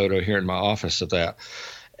at a photo here in my office of that.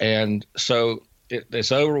 And so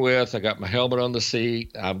it's over with. I got my helmet on the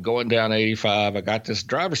seat. I'm going down 85. I got this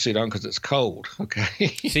driver's suit on because it's cold. Okay.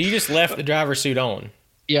 So you just left the driver's suit on?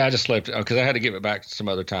 Yeah, I just left it because I had to give it back some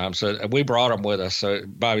other time. So we brought them with us. So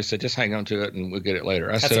Bobby said, "Just hang on to it and we'll get it later."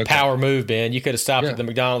 That's a power move, Ben. You could have stopped at the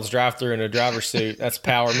McDonald's drive-thru in a driver's suit. That's a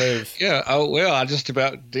power move. Yeah. Oh, well, I just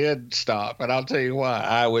about did stop. And I'll tell you why.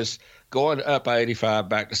 I was going up I-85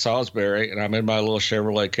 back to Salisbury, and I'm in my little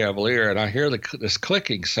Chevrolet Cavalier, and I hear this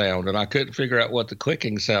clicking sound, and I couldn't figure out what the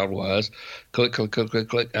clicking sound was. Click, click, click, click,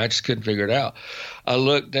 click. I just couldn't figure it out. I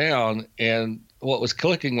looked down, and what was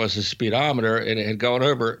clicking was the speedometer, and it had gone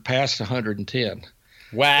over past 110.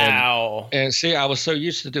 Wow. And see, I was so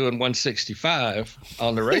used to doing 165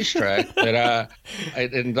 on the racetrack that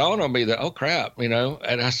it didn't dawn on me that, oh, crap, and I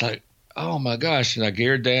was like, oh, my gosh. And I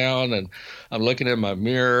geared down, and I'm looking in my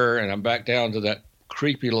mirror, and I'm back down to that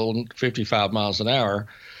creepy little 55 miles an hour.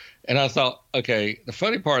 And I thought, okay, the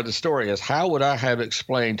funny part of the story is, how would I have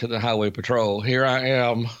explained to the highway patrol, here I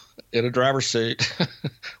am in a driver's seat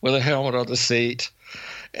with a helmet on the seat,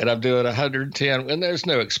 and I'm doing 110, and there's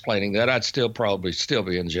no explaining that. I'd probably still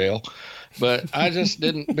be in jail. But I just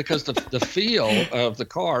didn't, because the feel of the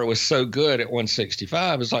car was so good at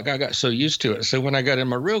 165. It's like I got so used to it. So when I got in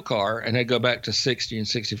my real car and I'd go back to 60 and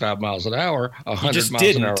 65 miles an hour, 100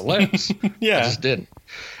 miles an hour less, I just didn't.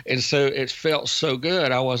 And so it felt so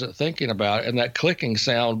good, I wasn't thinking about it. And that clicking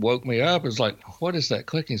sound woke me up. It was like, what is that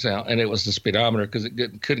clicking sound? And it was the speedometer, because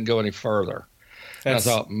it couldn't go any further. And I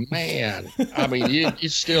thought, man, I mean,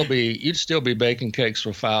 you'd still be baking cakes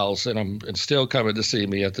with files and still coming to see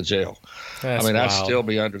me at the jail. That's I'd wild. still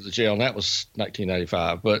be under the jail, and that was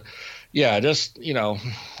 1995. But yeah, just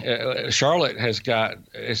Charlotte has got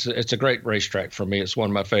it's a great racetrack for me. It's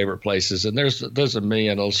one of my favorite places, and there's a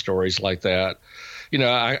million little stories like that.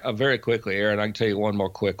 I very quickly, Aaron, I can tell you one more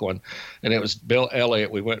quick one, and it was Bill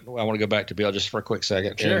Elliott. I want to go back to Bill just for a quick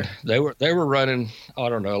second. Sure. And they were running, I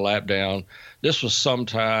don't know, a lap down. This was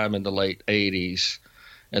sometime in the late 80s,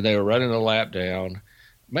 and they were running a lap down,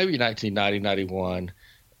 maybe 1990, 91.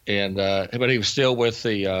 And but he was still with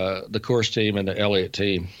the course team and the Elliott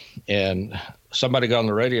team. And somebody got on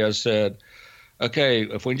the radio and said, okay,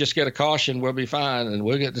 if we just get a caution, we'll be fine, and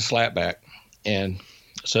we'll get this lap back. And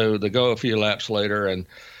so they go a few laps later, and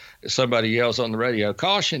somebody yells on the radio,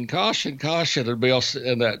 "Caution, caution, caution!" And Bill,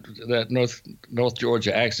 in that North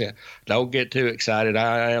Georgia accent, "Don't get too excited.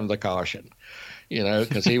 I am the caution."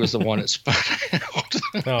 Because he was the one that spun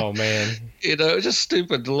out. Oh man! Just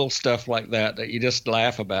stupid little stuff like that you just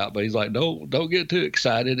laugh about. But he's like, "Don't get too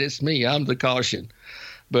excited. It's me. I'm the caution."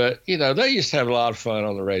 But, they used to have a lot of fun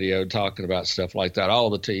on the radio talking about stuff like that, all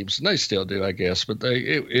the teams, and they still do, I guess. But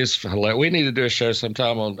it's hilarious. We need to do a show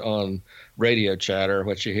sometime on Radio Chatter,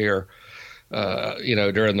 what you hear,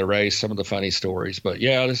 during the race, some of the funny stories. But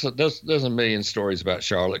yeah, there's a million stories about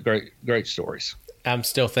Charlotte. Great stories. I'm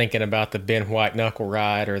still thinking about the Ben White knuckle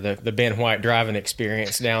ride or the Ben White driving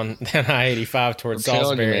experience down I-85 towards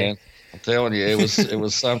Salisbury. I'm telling you, it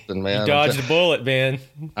was something, man. You dodged a bullet, Ben.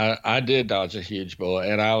 I did dodge a huge bullet,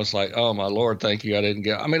 and I was like, "Oh my Lord, thank you, I didn't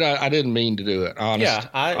get." I mean, I didn't mean to do it. Honest,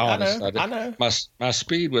 I know. My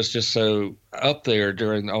speed was just so up there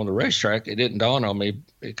on the racetrack. It didn't dawn on me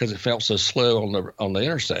because it felt so slow on the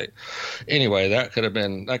interstate. Anyway, that could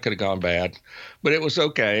have gone bad, but it was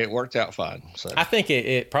okay. It worked out fine. So I think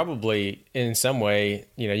it probably in some way,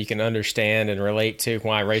 you can understand and relate to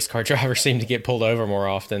why race car drivers seem to get pulled over more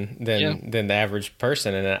often than the average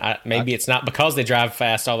person. And maybe it's not because they drive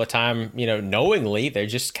fast all the time, knowingly. They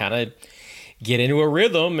just kind of get into a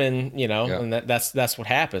rhythm, and and that's what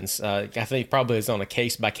happens. I think probably it's on a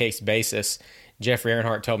case by case basis. Jeffrey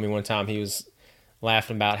Earnhardt told me one time he was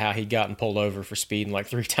laughing about how he'd gotten pulled over for speeding like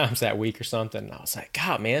 3 times that week or something. And I was like,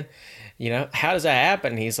 God, man, how does that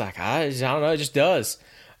happen? And he's like, I don't know, it just does.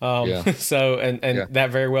 So that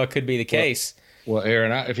very well could be the case. Well,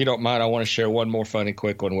 Aaron, if you don't mind, I want to share one more funny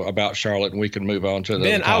quick one about Charlotte, and we can move on to the.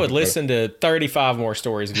 Ben, I would listen to 35 more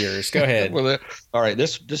stories of yours. Go ahead. Well, all right,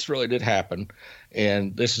 this really did happen,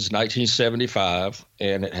 and this is 1975,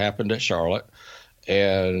 and it happened at Charlotte,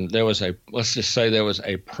 and let's just say there was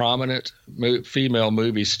a prominent female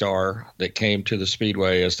movie star that came to the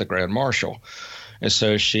speedway as the grand marshal, and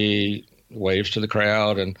so she waves to the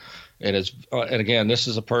crowd, and again, this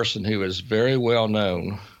is a person who is very well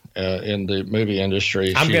known in the movie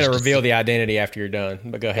industry. I'm going to reveal the identity after you're done,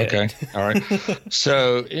 but go ahead. Okay. All right.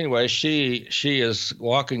 So anyway, she is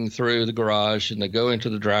walking through the garage, and they go into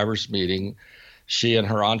the driver's meeting, she and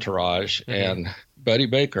her entourage, and Buddy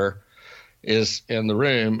Baker is in the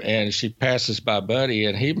room, and she passes by Buddy,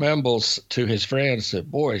 and he mumbles to his friend and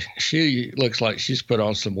said, "Boy, she looks like she's put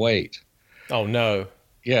on some weight." Oh, no.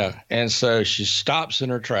 Yeah. And so she stops in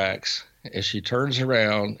her tracks, and she turns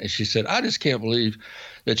around, and she said, "I just can't believe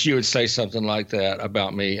that you would say something like that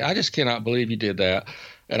about me. I just cannot believe you did that.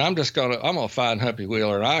 And I'm going to find Humpy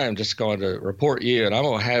Wheeler, and I am just going to report you, and I'm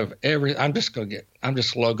going to have I'm just going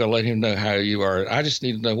to let him know how you are. I just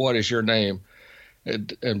need to know, what is your name?"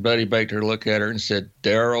 And Buddy Baker looked at her and said,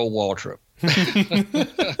 "Darrell Waltrip."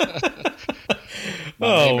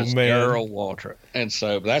 My name is Darrell Waltrip. And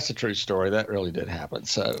so that's a true story. That really did happen.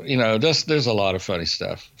 So, there's a lot of funny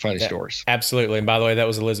stories. Absolutely. And by the way, that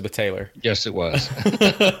was Elizabeth Taylor. Yes, it was.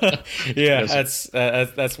 Yeah,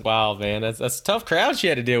 that's wild, man. That's a tough crowd she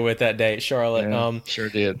had to deal with that day at Charlotte. Yeah, sure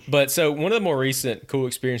did. But so one of the more recent cool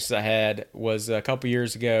experiences I had was a couple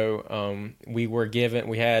years ago. We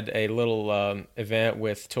had a little event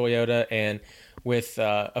with Toyota and with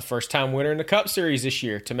a first-time winner in the Cup Series this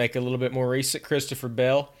year. To make it a little bit more recent, Christopher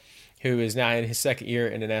Bell, who is now in his second year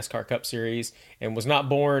in the NASCAR Cup Series and was not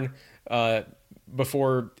born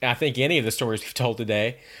before, I think, any of the stories we've told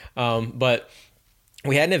today. But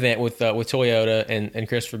we had an event with Toyota and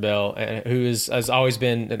Christopher Bell, who has always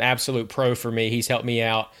been an absolute pro for me. He's helped me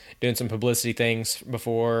out doing some publicity things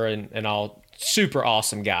before and all. Super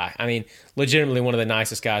awesome guy. I mean, legitimately one of the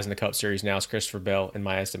nicest guys in the Cup Series now is Christopher Bell, in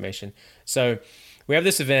my estimation. So we have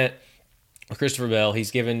this event with Christopher Bell.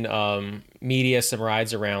 He's given media some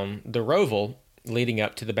rides around the Roval leading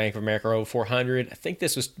up to the Bank of America Roval 400. I think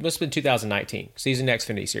must have been 2019, because he's in the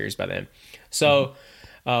Xfinity Series by then. So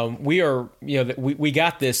we are, we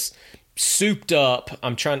got this souped up,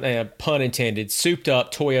 I'm trying, pun intended, souped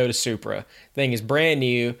up Toyota Supra. Thing is brand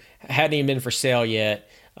new, hadn't even been for sale yet.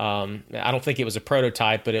 I don't think it was a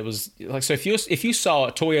prototype, but it was like, so if you saw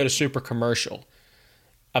a Toyota Supra commercial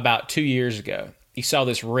about 2 years ago, you saw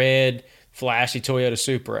this red flashy Toyota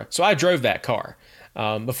Supra. So I drove that car.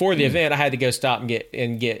 Before the event, I had to go stop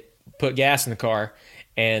and put gas in the car,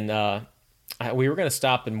 and we were going to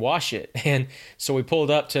stop and wash it. And so we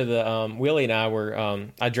pulled up to the Willie and I were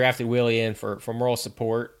I drafted Willie in for moral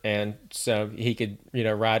support, and so he could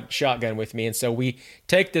ride shotgun with me. And so we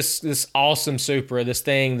take this awesome Supra, this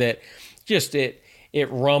thing that just it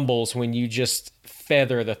rumbles when you just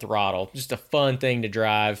feather the throttle. Just a fun thing to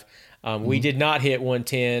drive. We did not hit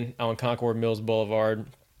 110 on Concord Mills Boulevard.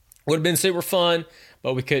 Would have been super fun,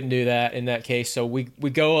 but we couldn't do that in that case. So we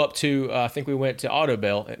go up to I think we went to Auto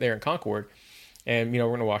Bell there in Concord. And, we're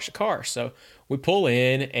going to wash the car. So we pull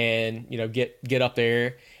in and, get up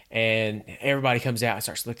there, and everybody comes out and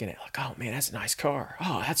starts looking at it like, "Oh, man, that's a nice car.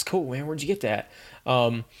 Oh, that's cool, man. Where'd you get that?"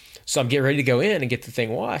 So I'm getting ready to go in and get the thing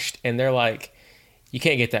washed. And they're like, "You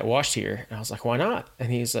can't get that washed here." And I was like, "Why not?"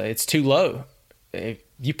 And he's like, "It's too low. If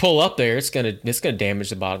you pull up there, it's gonna damage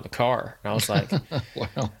the bottom of the car." And I was like, Well,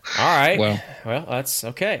 all right. Well, that's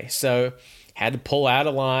okay. So had to pull out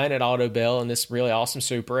a line at Auto Bell in this really awesome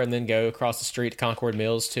Supra and then go across the street to Concord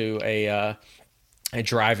Mills to a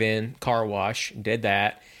drive-in car wash. Did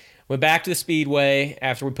that. Went back to the Speedway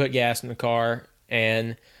after we put gas in the car,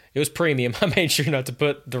 and it was premium. I made sure not to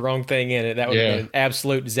put the wrong thing in it. That would have been an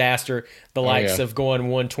absolute disaster, the likes of going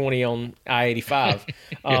 120 on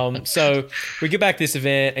I-85. So we get back to this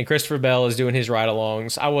event, and Christopher Bell is doing his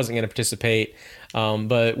ride-alongs. I wasn't going to participate,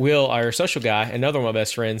 but Will, our social guy, another one of my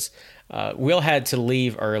best friends, Will had to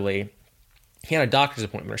leave early. He had a doctor's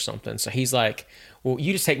appointment or something, so he's like, well,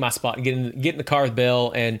 you just take my spot and get in the car with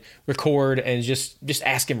Bill and record and just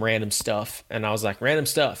ask him random stuff. And I was like, random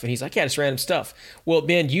stuff? And he's like, yeah, just random stuff. Well,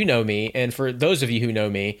 Ben, you know me, and for those of you who know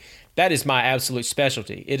me, that is my absolute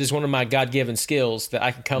specialty. It is one of my God-given skills that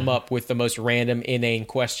I can come up with the most random, inane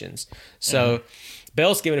questions. So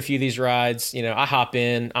Bell's giving a few of these rides. You know, I hop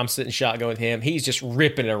in, I'm sitting shotgun with him. He's just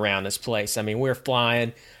ripping it around this place. I mean, we're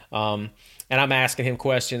flying, and I'm asking him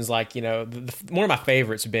questions like, you know, one of my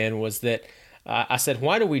favorites, Ben, was that I said,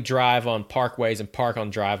 why do we drive on parkways and park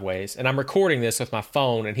on driveways? And I'm recording this with my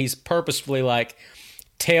phone, and he's purposefully like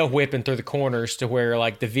tail whipping through the corners to where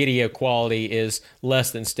like the video quality is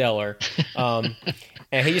less than stellar. And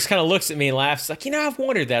he just kind of looks at me and laughs. He's like, you know, I've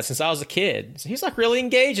wondered that since I was a kid. So he's like really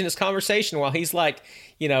engaged in this conversation while he's like,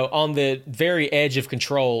 you know, on the very edge of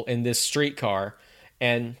control in this streetcar.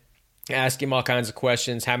 And ask him all kinds of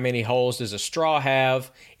questions. How many holes does a straw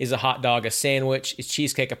have? Is a hot dog a sandwich? Is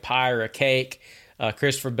cheesecake a pie or a cake?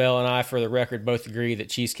 Christopher Bell and I, for the record, both agree that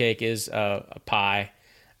cheesecake is a pie.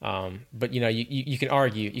 But you know, you can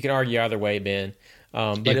argue. You can argue either way, Ben.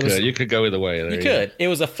 But you could go either way. You could. It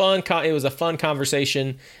was a fun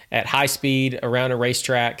conversation at high speed around a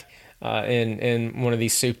racetrack in one of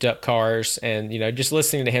these souped up cars, and you know, just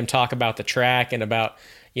listening to him talk about the track and about.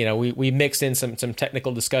 You know, we mixed in some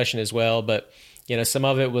technical discussion as well, but, you know, some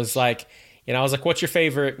of it was like, you know, I was like, what's your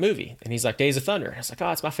favorite movie? And he's like, Days of Thunder. I was like,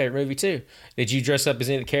 oh, it's my favorite movie too. Did you dress up as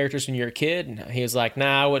any of the characters when you were a kid? And he was like,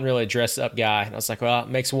 nah, I wasn't really a dress up guy. And I was like, well, it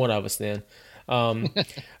makes one of us then.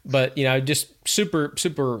 But, you know, just super,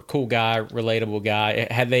 super cool guy, relatable guy.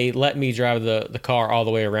 Had they let me drive the car all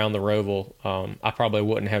the way around the Roval, I probably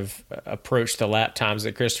wouldn't have approached the lap times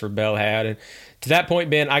that Christopher Bell had. And to that point,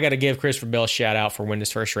 Ben, I got to give Christopher Bell a shout out for winning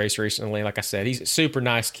his first race recently. Like I said, he's a super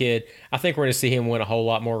nice kid. I think we're going to see him win a whole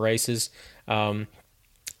lot more races. I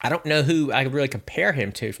don't know who I could really compare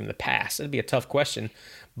him to from the past. That'd be a tough question,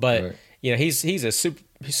 but right. You know, he's a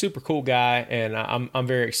super cool guy, and I'm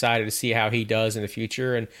very excited to see how he does in the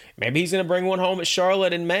future. And maybe he's going to bring one home at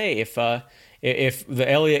Charlotte in May if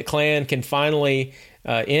the Elliott clan can finally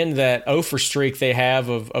end that 0 streak they have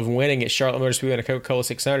of winning at Charlotte Motor Speedway and a Coca-Cola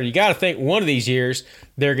 600. You got to think one of these years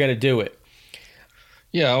they're going to do it.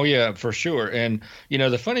 Yeah, oh yeah, for sure. And you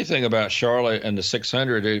know, the funny thing about Charlotte and the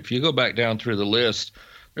 600, if you go back down through the list,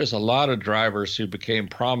 there's a lot of drivers who became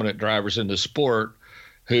prominent drivers in the sport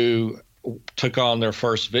who took on their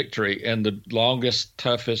first victory in the longest,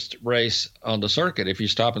 toughest race on the circuit. If you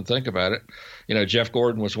stop and think about it, you know, Jeff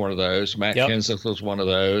Gordon was one of those. Matt Kenseth was one of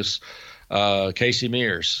those. Casey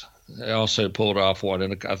Mears also pulled off one,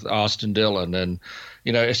 and Austin Dillon. And,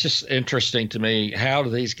 you know, it's just interesting to me, how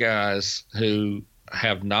do these guys who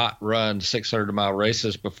have not run 600-mile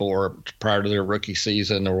races before prior to their rookie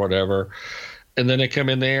season or whatever, and then they come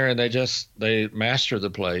in there and they master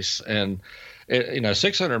the place. And, you know,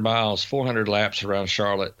 600 miles, 400 laps around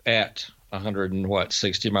Charlotte at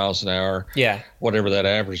 60 miles an hour. Yeah. Whatever that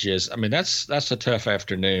average is. I mean, that's a tough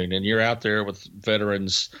afternoon. And you're out there with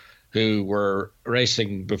veterans who were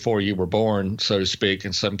racing before you were born, so to speak,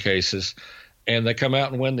 in some cases. And they come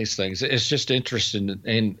out and win these things. It's just interesting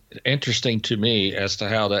to me as to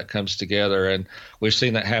how that comes together. And we've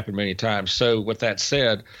seen that happen many times. So with that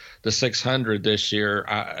said, the 600 this year,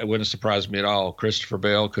 it wouldn't surprise me at all. Christopher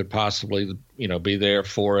Bell could possibly, you know, be there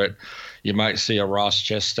for it. You might see a Ross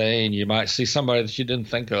Chastain. You might see somebody that you didn't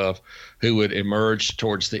think of who would emerge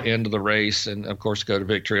towards the end of the race and, of course, go to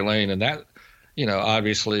victory lane. And that, you know,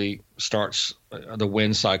 obviously starts the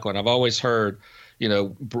win cycle. And I've always heard, you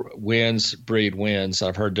know, wins breed wins.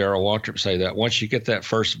 I've heard Darrell Waltrip say that. Once you get that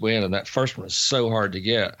first win, and that first one is so hard to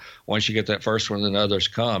get, once you get that first one, then others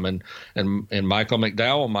come. And Michael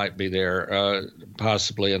McDowell might be there,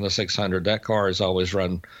 possibly in the 600. That car has always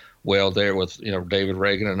run well there with, you know, David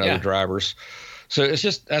Reagan and other drivers. So it's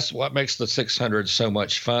just, that's what makes the 600 so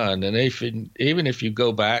much fun. And even if you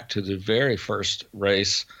go back to the very first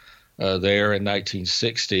race there in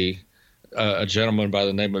 1960, a gentleman by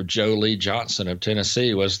the name of Joe Lee Johnson of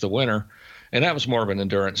Tennessee was the winner, and that was more of an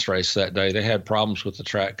endurance race that day. They had problems with the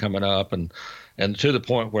track coming up, and to the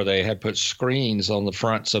point where they had put screens on the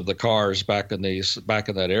fronts of the cars back in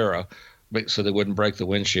that era, so they wouldn't break the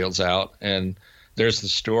windshields out. And there's the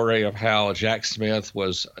story of how Jack Smith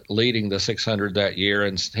was leading the 600 that year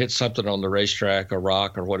and hit something on the racetrack, a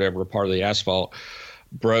rock or whatever, part of the asphalt,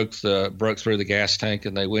 broke through the gas tank,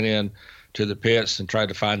 and they went in to the pits and tried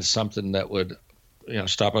to find something that would,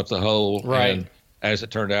 stop up the hole. Right. And as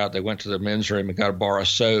it turned out, they went to the men's room and got a bar of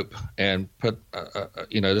soap and put,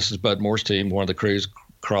 this is Bud Moore's team. One of the crews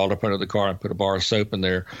crawled up under the car and put a bar of soap in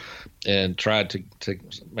there and tried to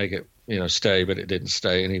make it, stay, but it didn't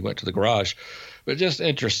stay. And he went to the garage. But just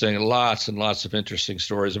interesting, lots and lots of interesting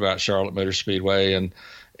stories about Charlotte Motor Speedway. And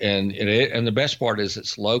the best part is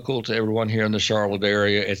it's local to everyone here in the Charlotte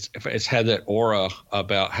area. It's had that aura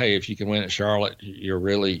about, hey, if you can win at Charlotte,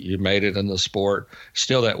 you made it in the sport.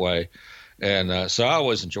 Still that way. And so I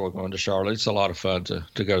always enjoy going to Charlotte. It's a lot of fun to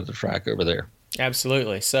go to the track over there.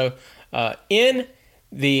 Absolutely. So in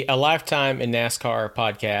the A Lifetime in NASCAR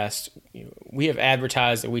podcast, we have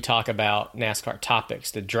advertised that we talk about NASCAR topics,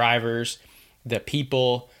 the drivers, the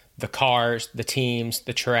people, the cars, the teams,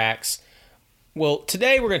 the tracks. Well,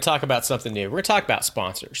 today we're going to talk about something new. We're going to talk about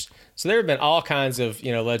sponsors. So there have been all kinds of,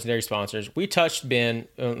 legendary sponsors. We touched, Ben,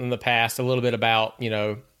 in the past a little bit about,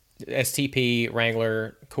 STP,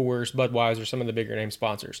 Wrangler, Coors, Budweiser, some of the bigger name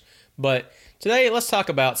sponsors. But today, let's talk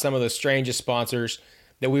about some of the strangest sponsors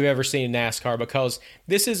that we've ever seen in NASCAR, because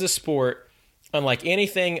this is a sport unlike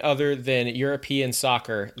anything other than European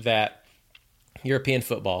soccer, European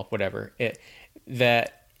football, whatever,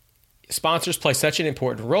 that sponsors play such an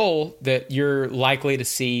important role that you're likely to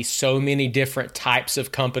see so many different types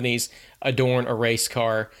of companies adorn a race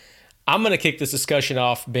car. I'm going to kick this discussion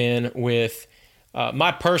off, Ben, with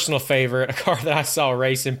my personal favorite, a car that I saw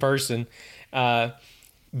race in person.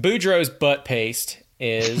 Boudreaux's Butt Paste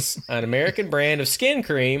is an American brand of skin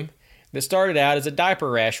cream that started out as a diaper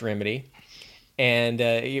rash remedy. And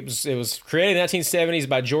it was created in the 1970s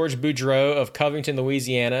by George Boudreaux of Covington,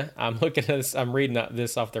 Louisiana. I'm looking at this. I'm reading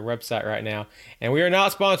this off their website right now. And we are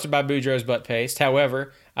not sponsored by Boudreaux's Butt Paste.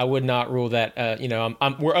 However, I would not rule that.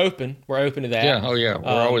 We're open. We're open to that. Yeah. Oh yeah. We're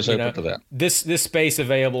always open to that. This space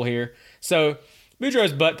available here. So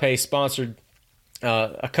Boudreaux's Butt Paste sponsored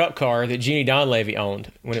a Cup car that Jeannie Donlavey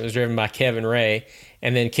owned when it was driven by Kevin Ray.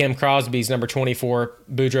 And then Kim Crosby's number 24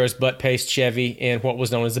 Boudreaux's Butt Paste Chevy in what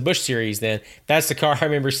was known as the Busch Series then. That's the car I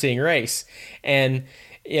remember seeing race. And,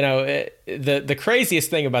 the craziest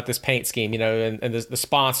thing about this paint scheme, and the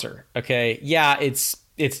sponsor, okay, yeah, it's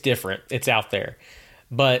different. It's out there.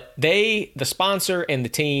 But the sponsor and the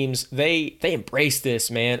teams, they embrace this,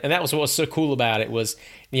 man. And that was what was so cool about it was,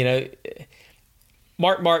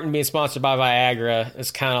 Mark Martin being sponsored by Viagra is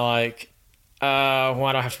kind of like,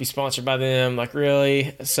 why do I have to be sponsored by them? Like,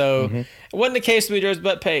 really? So It wasn't the case with Boudreaux's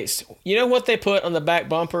Butt Paste. You know what they put on the back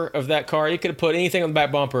bumper of that car? You could have put anything on the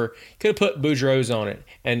back bumper. You could have put Boudreaux's on it,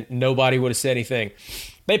 and nobody would have said anything.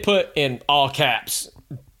 They put in all caps,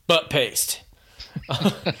 Butt Paste.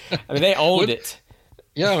 I mean, they owned it.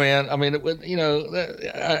 Yeah, man. I mean, to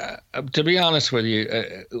be honest with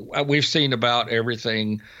you, we've seen about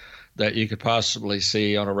everything that you could possibly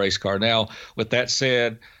see on a race car. Now, with that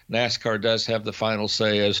said, NASCAR does have the final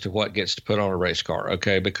say as to what gets to put on a race car,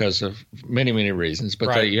 okay, because of many, many reasons. But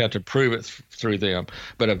right. You have to prove it through them.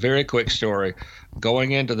 But a very quick story.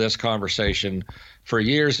 Going into this conversation, for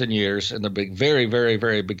years and years, in the very, very,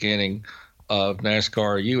 very beginning of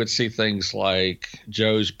NASCAR, you would see things like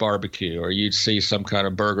Joe's Barbecue, or you'd see some kind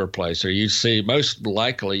of burger place, or you'd see, most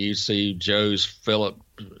likely, you'd see Joe's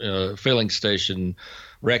filling station,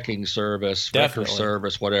 wrecking service, wrecker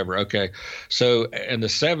service, whatever. Okay. So in the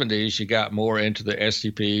 70s, you got more into the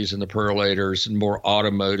STPs and the Perlators and more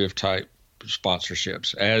automotive type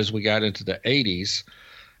sponsorships. As we got into the 80s,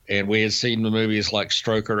 and we had seen the movies like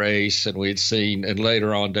Stroker Ace, and and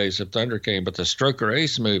later on Days of Thunder came, but the Stroker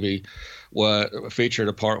Ace movie featured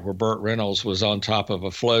a part where Burt Reynolds was on top of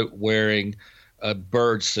a float wearing a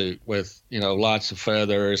bird suit with, lots of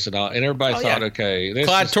feathers and all. And everybody thought, okay.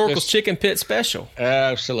 Clyde Torkel's Chicken Pit Special.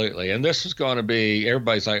 Absolutely. And this is going to be,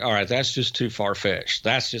 everybody's like, all right, that's just too far-fetched.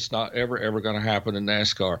 That's just not ever going to happen in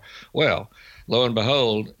NASCAR. Well, lo and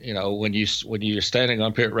behold, when you're standing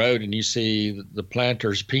on pit road and you see the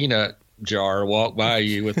planter's peanut jar walk by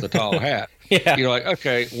you with the tall hat, yeah. You're like,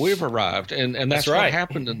 okay, we've arrived. And that's right. What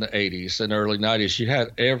happened in the 80s and early 90s. You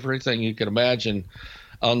had everything you could imagine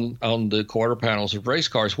on the quarter panels of race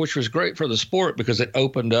cars, which was great for the sport because it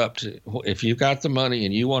opened up to, if you've got the money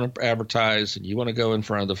and you want to advertise and you want to go in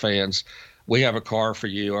front of the fans, we have a car for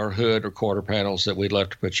you, our hood or quarter panels that we'd love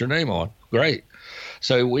to put your name on. Great.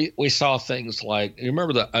 So we saw things like, you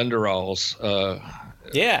remember the underalls?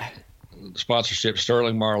 Yeah. sponsorship,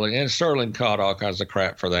 Sterling Marlin, and Sterling caught all kinds of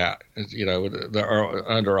crap for that. The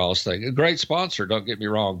underalls thing. A great sponsor, don't get me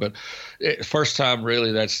wrong, but first time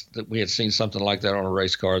really that we had seen something like that on a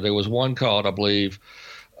race car. There was one called, I believe,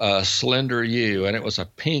 Slender U, and it was a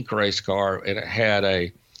pink race car, and it had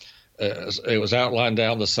it was outlined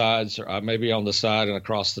down the sides, or maybe on the side and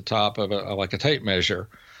across the top of like a tape measure.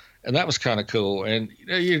 And that was kind of cool. And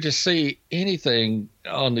you just see anything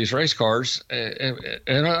on these race cars. And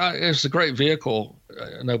it was a great vehicle,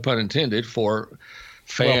 no pun intended, for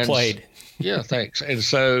fans. Well played. Yeah, thanks. And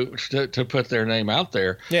so to put their name out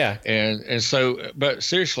there. Yeah. And so, but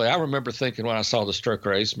seriously, I remember thinking when I saw the Stroke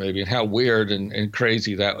Race movie and how weird and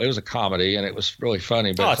crazy it was a comedy, and it was really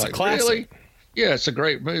funny. But it's a classic. Really? Yeah, it's a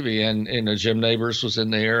great movie. And Jim Nabors was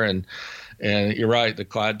in there, and you're right, the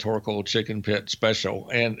Clyde Torkel Chicken Pit special.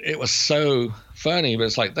 And it was so funny, but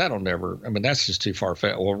it's like, that's just too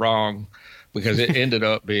far-fetched. Well, wrong, because it ended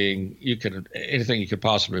up being anything you could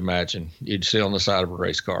possibly imagine you'd see on the side of a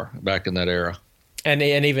race car back in that era. And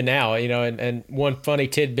even now, and one funny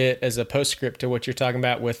tidbit as a postscript to what you're talking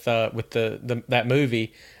about with that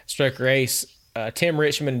movie, Stroke Race, Tim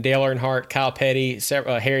Richmond, Dale Earnhardt, Kyle Petty,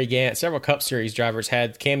 Harry Gant, several Cup Series drivers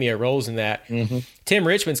had cameo roles in that. Mm-hmm. Tim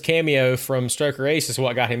Richmond's cameo from Stroke Race is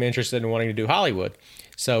what got him interested in wanting to do Hollywood.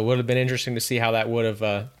 So it would have been interesting to see how that would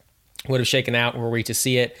have shaken out were we to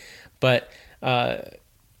see it. But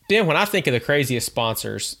then when I think of the craziest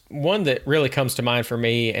sponsors, one that really comes to mind for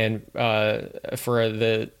me and for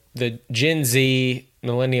the Gen Z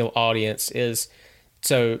millennial audience is,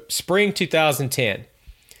 so spring 2010.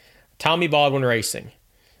 Tommy Baldwin Racing.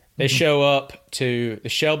 They show up to the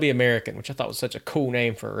Shelby American, which I thought was such a cool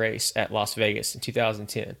name for a race, at Las Vegas in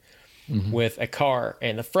 2010, with a car.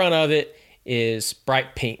 And the front of it is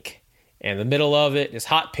bright pink, and the middle of it is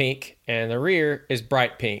hot pink, and the rear is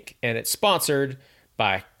bright pink. And it's sponsored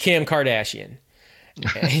by Kim Kardashian.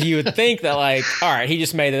 And you would think that, like, all right, he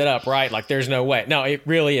just made it up, right? Like, there's no way. No, it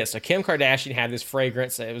really is. So Kim Kardashian had this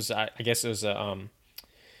fragrance. It was, I guess it was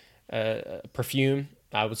a perfume,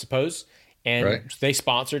 I would suppose. And They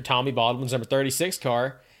sponsored Tommy Baldwin's number 36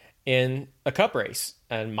 car in a Cup race.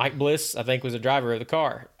 And Mike Bliss, I think, was the driver of the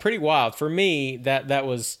car. Pretty wild. For me, that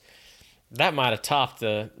might have topped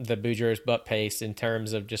the Boudreaux's butt paste in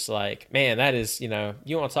terms of just like, man, that is, you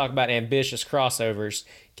want to talk about ambitious crossovers.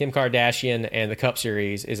 Kim Kardashian and the Cup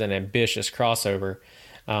Series is an ambitious crossover.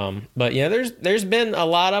 But there's been a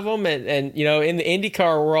lot of them, and in the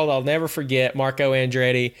IndyCar world, I'll never forget Marco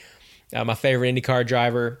Andretti, my favorite IndyCar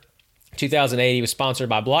driver. 2008, he was sponsored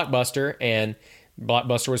by Blockbuster, and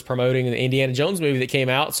Blockbuster was promoting the Indiana Jones movie that came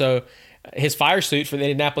out. So his fire suit for the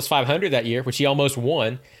Indianapolis 500 that year, which he almost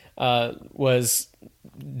won, was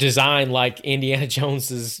designed like Indiana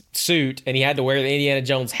Jones's suit, and he had to wear the Indiana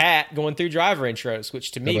Jones hat going through driver intros,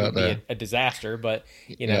 which to me would be a disaster. But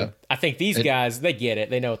I think these guys, they get it.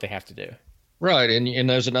 They know what they have to do. Right, and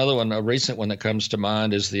there's another one, a recent one that comes to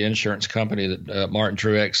mind is the insurance company that Martin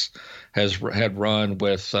Truex had run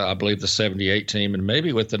with, I believe, the 78 team and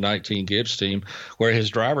maybe with the 19 Gibbs team, where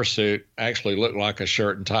his driver suit actually looked like a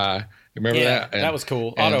shirt and tie. You remember that? That was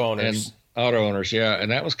cool. Auto owners, yeah,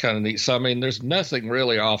 and that was kind of neat. So I mean, there's nothing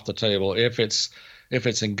really off the table if it's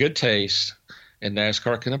in good taste and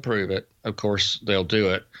NASCAR can approve it. Of course, they'll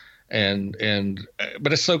do it,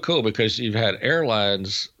 but it's so cool because you've had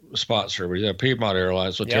airlines sponsor, Piedmont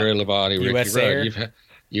Airlines with Terry Labonte, Ricky Rudd. You've had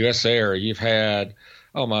U.S. Air. You've had,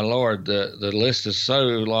 oh my Lord, the list is so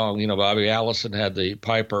long. Bobby Allison had the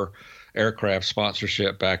Piper aircraft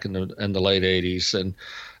sponsorship back in the late '80s, and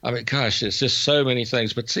I mean, gosh, it's just so many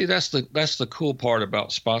things. But see, that's the cool part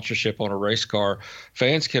about sponsorship on a race car.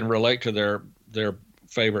 Fans can relate to their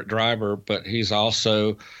favorite driver, but he's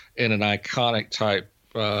also in an iconic type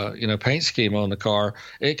paint scheme on the car.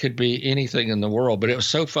 It could be anything in the world, but it was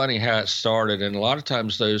so funny how it started. And a lot of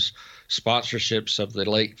times those sponsorships of the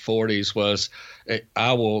late 40s was,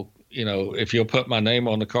 I will, if you'll put my name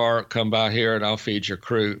on the car, come by here and I'll feed your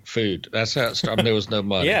crew food. That's how it started. There was no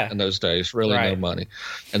money in those days, really no money.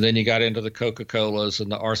 And then you got into the Coca-Colas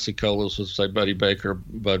and the RC Colas with, say, Buddy Baker,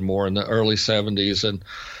 Bud Moore in the early 70s.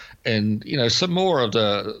 And some more of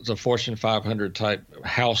the Fortune 500 type,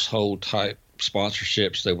 household type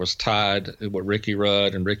sponsorships. There was Tide with Ricky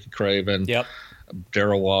Rudd and Ricky Craven,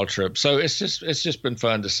 Darrell Waltrip. So it's just been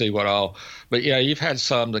fun to see what all. But yeah, you've had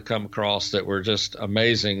some that come across that were just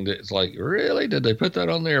amazing. It's like, really, did they put that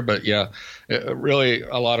on there? But yeah, really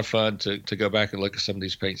a lot of fun to go back and look at some of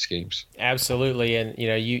these paint schemes. Absolutely, and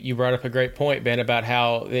you brought up a great point, Ben, about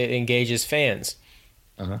how it engages fans.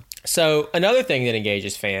 So another thing that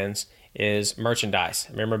engages fans is merchandise,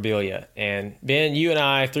 memorabilia. And Ben, you and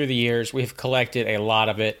I, through the years, we've collected a lot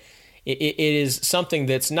of it. it is something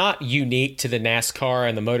that's not unique to the NASCAR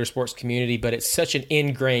and the motorsports community, but it's such an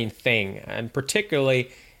ingrained thing, and particularly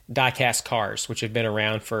die-cast cars, which have been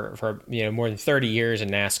around for more than 30 years in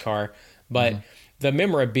NASCAR. But the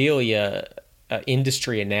memorabilia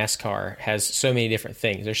industry in NASCAR has so many different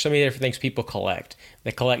things. There's so many different things people collect.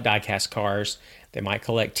 They collect die-cast cars. They might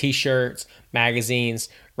collect T-shirts, magazines,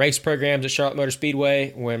 race programs at Charlotte Motor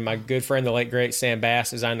Speedway. When my good friend, the late great Sam Bass,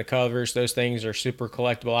 designed the covers, those things are super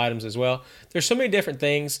collectible items as well. There's so many different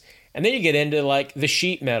things. And then you get into like the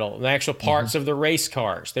sheet metal, the actual parts of the race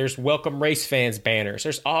cars. There's Welcome Race Fans banners.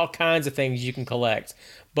 There's all kinds of things you can collect.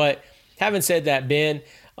 But having said that, Ben,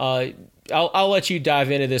 I'll let you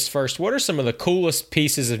dive into this first. What are some of the coolest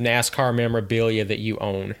pieces of NASCAR memorabilia that you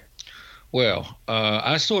own? Well,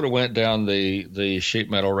 I sort of went down the sheet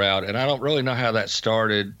metal route, and I don't really know how that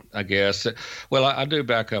started, I guess. Well, I do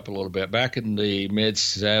back up a little bit. Back in the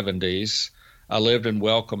mid-'70s, I lived in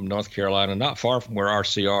Welcome, North Carolina, not far from where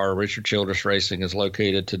RCR, Richard Childress Racing, is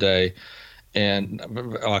located today, and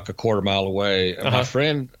like a quarter mile away. My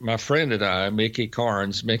friend and I, Mickey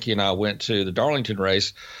Carnes, Mickey and I went to the Darlington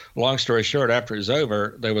race. Long story short, after it was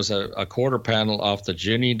over, there was a quarter panel off the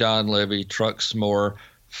Jenny Donlevy Trucksmore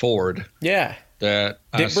Ford. Yeah. That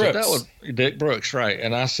Dick I said, Brooks. that was Dick Brooks, right?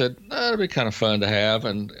 And I said, that'd be kind of fun to have.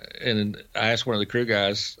 And I asked one of the crew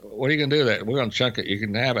guys, "What are you going to do with that?" "We're going to chunk it. You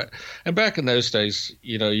can have it." And back in those days,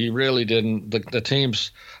 you really didn't. The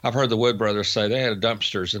teams, I've heard the Wood brothers say they had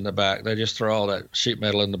dumpsters in the back. They just throw all that sheet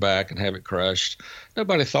metal in the back and have it crushed.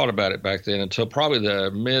 Nobody thought about it back then until probably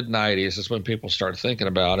the mid '90s is when people started thinking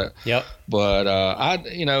about it. Yep. But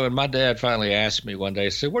and my dad finally asked me one day,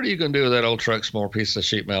 said, "What are you going to do with that old Trucksmore piece of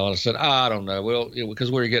sheet metal?" And I said, "I don't know. Well,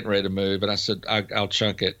 because we were getting ready to move." And I said, I'll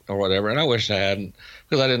chunk it or whatever. And I wish I hadn't,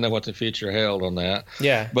 because I didn't know what the future held on that.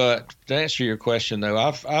 Yeah. But to answer your question, though,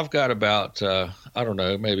 I've got about, I don't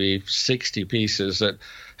know, maybe 60 pieces that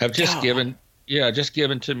have just given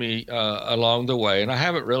to me along the way. And I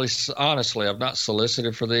haven't really, honestly, I've not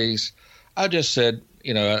solicited for these. I just said,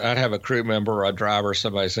 I'd have a crew member or a driver or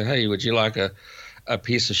somebody say, "Hey, would you like a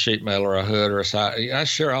piece of sheet metal or a hood or a side?" "Yeah,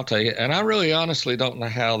 sure, I'll take it." And I really honestly don't know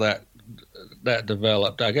how that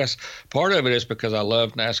developed. I guess part of it is because I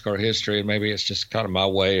love NASCAR history, and maybe it's just kind of my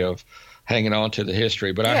way of hanging on to the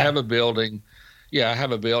history. But I have a building. Yeah, I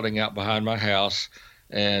have a building out behind my house,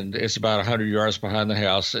 and it's about 100 yards behind the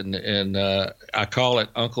house, and I call it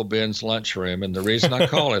Uncle Ben's lunchroom. And the reason I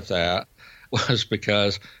call it that was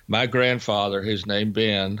because my grandfather, who's named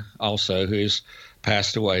Ben, also, who's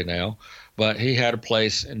passed away now, but he had a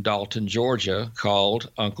place in Dalton, Georgia called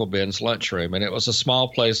Uncle Ben's Lunchroom. And it was a small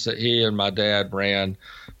place that he and my dad ran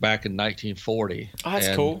back in 1940. Oh,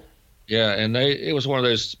 that's cool. Yeah, and it was one of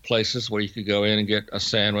those places where you could go in and get a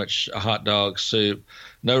sandwich, a hot dog, soup.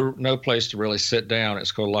 No place to really sit down.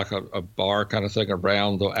 It's called like a bar kind of thing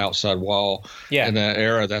around the outside wall. Yeah. In that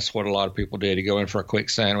era, that's what a lot of people did. You go in for a quick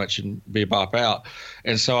sandwich and bebop out.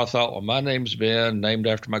 And so I thought, well, my name's Ben, named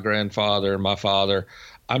after my grandfather and my father.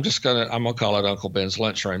 I'm gonna call it Uncle Ben's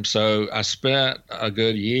Lunchroom. So I spent a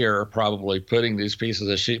good year probably putting these pieces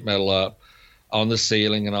of sheet metal up on the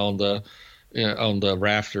ceiling and on the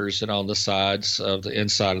rafters and on the sides of the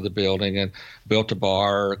inside of the building, and built a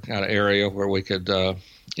bar kind of area where we could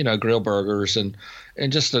grill burgers and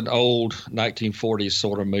just an old 1940s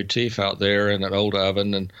sort of motif out there, and an old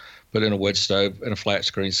oven, and put in a wood stove and a flat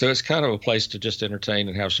screen. So it's kind of a place to just entertain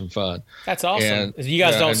and have some fun. That's awesome. And, you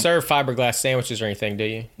guys don't serve fiberglass sandwiches or anything, do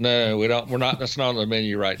you? No, we don't. We're not. That's not on the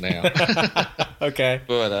menu right now. Okay.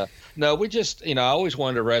 But no, we just, I always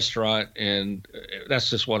wanted a restaurant, and that's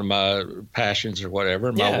just one of my passions or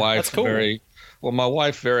whatever. My wife, that's cool. my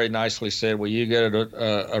wife very nicely said, "Well, you get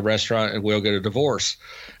a restaurant and we'll get a divorce."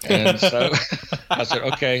 And so I said,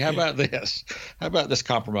 "Okay, how about this? How about this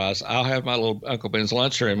compromise? I'll have my little Uncle Ben's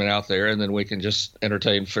lunchroom out there, and then we can just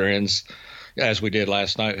entertain friends, as we did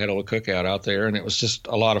last night. Had a little cookout out there, and it was just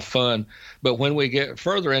a lot of fun." But when we get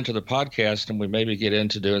further into the podcast, and we maybe get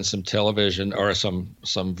into doing some television or some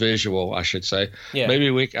visual, I should say, maybe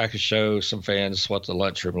I could show some fans what the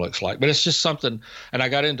lunchroom looks like. But it's just something. And I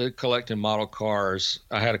got into collecting model cars.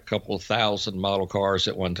 I had a couple of thousand model cars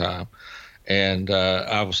at one time. And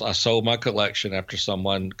I sold my collection after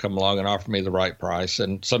someone come along and offered me the right price.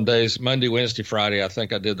 And some days, Monday, Wednesday, Friday, I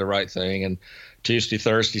think I did the right thing. And Tuesday,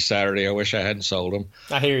 Thursday, Saturday, I wish I hadn't sold them.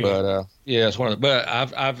 I hear you. But it's one of the. But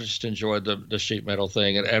I've just enjoyed the sheet metal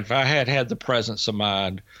thing. And if I had the presence of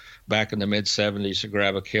mind back in the mid '70s to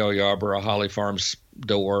grab a Cale Yarborough, a Holly Farms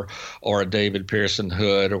door, or a David Pearson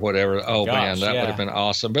hood or whatever, man, that would have been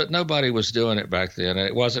awesome. But nobody was doing it back then.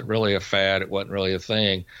 It wasn't really a fad. It wasn't really a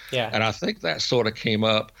thing. Yeah. And I think that sort of came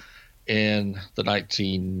up in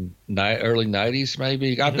the early 90s,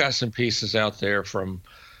 maybe. I've got some pieces out there from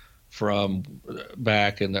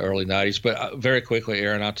back in the early 90s. But very quickly,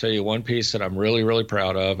 Aaron, I'll tell you one piece that I'm really, really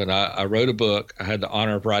proud of. And I wrote a book. I had the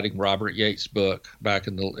honor of writing Robert Yates' book back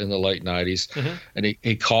in the late 90s. And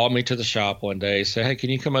he called me to the shop one day, said, "Hey, can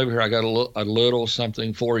you come over here? I got a little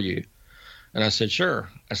something for you." And I said, "Sure."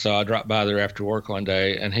 And so I dropped by there after work one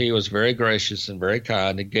day, and he was very gracious and very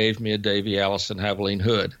kind and gave me a Davy Allison Havoline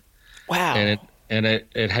hood. Wow. And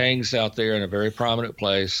it hangs out there in a very prominent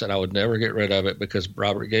place, and I would never get rid of it because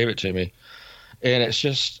Robert gave it to me. And it's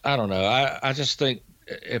just, I don't know. I just think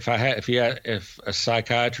if a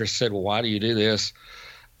psychiatrist said, "Well, why do you do this?"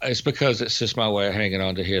 It's because it's just my way of hanging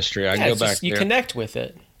on to history. I can go back there. You connect with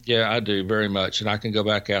it. Yeah, I do very much. And I can go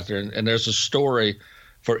back out there, and there's a story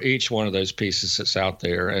for each one of those pieces that's out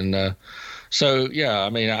there. And so, yeah,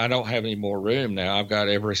 I mean, I don't have any more room now. I've got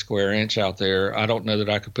every square inch out there. I don't know that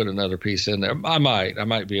I could put another piece in there. I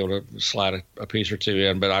might be able to slide a piece or two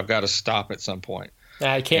in, but I've got to stop at some point.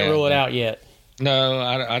 I can't rule it out yet. No,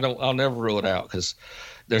 I don't. I'll never rule it out because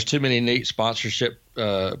there's too many neat sponsorship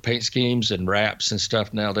paint schemes and wraps and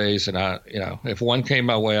stuff nowadays. And if one came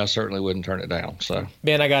my way, I certainly wouldn't turn it down. So,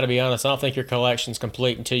 Ben, I got to be honest. I don't think your collection's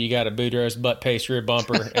complete until you got a Boudreaux's butt paste rear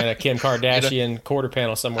bumper and a Kim Kardashian quarter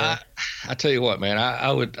panel somewhere. I tell you what, man,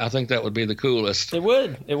 I think that would be the coolest. It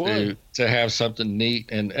would. To have something neat,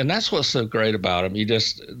 and that's what's so great about them.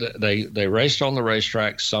 They raced on the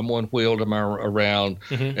racetrack. Someone wheeled them around,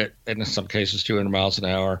 and in some cases 200 miles an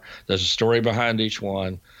hour. There's a story behind each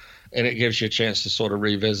one. And it gives you a chance to sort of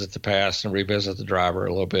revisit the past and revisit the driver a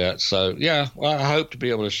little bit. So, yeah, well, I hope to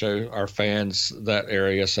be able to show our fans that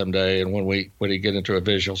area someday. And when we get into a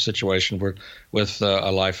visual situation with a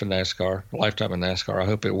lifetime in NASCAR, I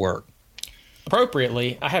hope it worked.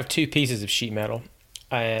 Appropriately, I have two pieces of sheet metal.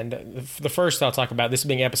 And the first I'll talk about, this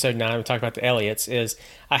being episode 9, we'll talk about the Elliott's, is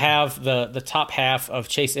I have the top half of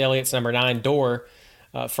Chase Elliott's number 9 door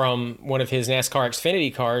from one of his NASCAR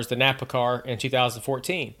Xfinity cars, the Napa car in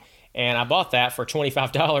 2014. And I bought that for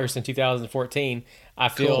 $25 in 2014. I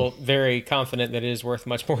feel very confident that it is worth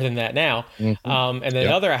much more than that now. And then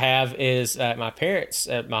the other I have is at my parents'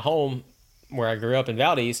 at my home where I grew up in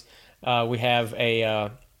Valdez. We have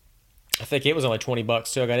I think it was only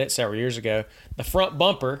 $20 too. I got it several years ago. The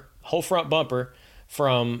whole front bumper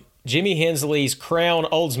from Jimmy Hensley's Crown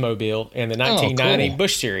Oldsmobile in the 1990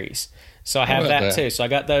 Busch Series. So I have that too. So I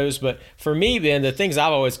got those. But for me, Ben, the things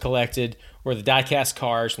I've always collected were the diecast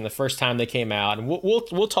cars from the first time they came out. And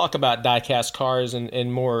we'll talk about diecast cars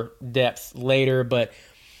in more depth later. But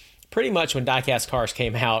pretty much when diecast cars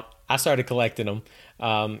came out, I started collecting them.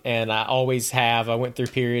 And I always have. I went through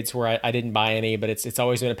periods where I didn't buy any, but it's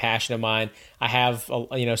always been a passion of mine. I have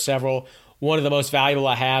several. One of the most valuable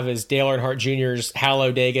I have is Dale Earnhardt Jr.'s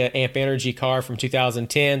Halo-Dega Amp Energy car from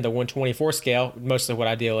 2010, the 124 scale, mostly what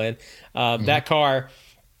I deal in. That car,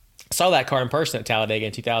 I saw that car in person at Talladega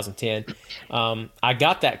in 2010. I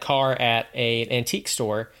got that car at an antique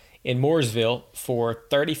store in Mooresville for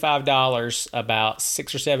 $35 about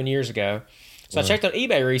 6 or 7 years ago. So I checked on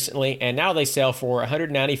eBay recently, and now they sell for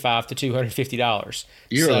 $195 to $250.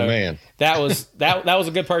 You're the man. That was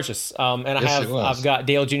a good purchase. And I've got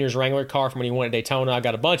Dale Jr.'s Wrangler car from when he won at Daytona. I've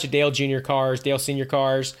got a bunch of Dale Jr. cars, Dale Sr.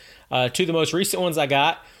 cars. Two of the most recent ones I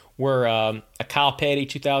got were a Kyle Petty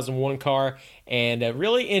 2001 car and a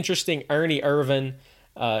really interesting Ernie Irvan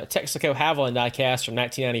Texaco Haviland diecast from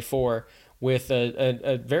 1994. With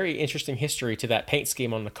a very interesting history to that paint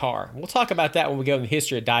scheme on the car. We'll talk about that when we go in the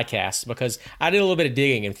history of diecasts because I did a little bit of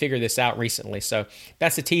digging and figured this out recently. So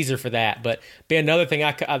that's a teaser for that. But Ben, another thing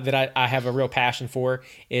that I have a real passion for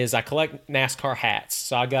is I collect NASCAR hats.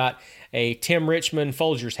 So I got a Tim Richmond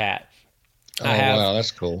Folgers hat. I have wow, that's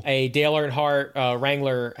cool. A Dale Earnhardt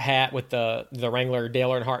Wrangler hat with the Wrangler Dale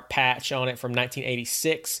Earnhardt patch on it from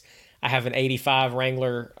 1986. I have an 85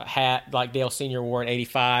 Wrangler hat like Dale Sr. wore in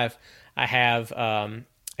 85. I have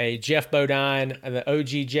a Jeff Bodine, the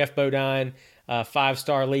OG Jeff Bodine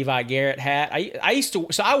 5-star Levi Garrett hat. I used to,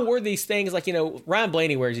 so I wore these things like, Ryan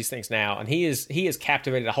Blaney wears these things now, and he has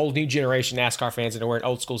captivated a whole new generation of NASCAR fans into wearing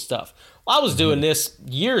old school stuff. Well, I was doing this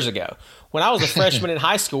years ago. When I was a freshman in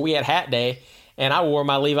high school, we had hat day, and I wore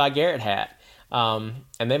my Levi Garrett hat. And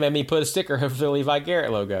they made me put a sticker over the Levi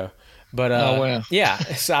Garrett logo. But wow. Yeah,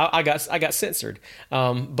 so I got censored.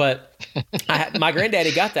 But my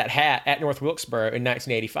granddaddy got that hat at North Wilkesboro in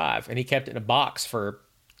 1985, and he kept it in a box for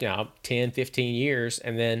 10, 15 years,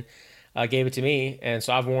 and then gave it to me. And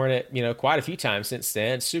so I've worn it quite a few times since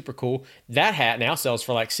then. It's super cool. That hat now sells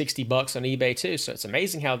for like $60 on eBay too. So it's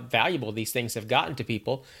amazing how valuable these things have gotten to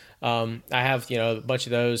people. I have a bunch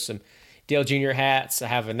of those, some Dale Jr. hats. I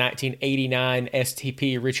have a 1989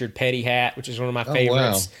 STP Richard Petty hat, which is one of my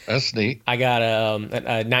favorites. Wow, that's neat. I got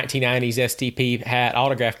a 1990s STP hat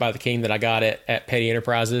autographed by the King that I got at Petty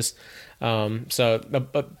Enterprises. So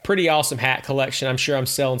a pretty awesome hat collection. I'm sure I'm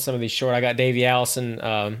selling some of these short. I got Davey Allison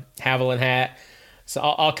Haviland hat. So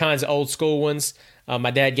all kinds of old school ones.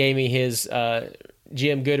 My dad gave me his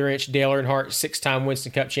Jim Goodrich, Dale Earnhardt 6-time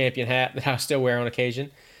Winston Cup champion hat that I still wear on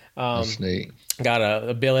occasion. That's neat. Got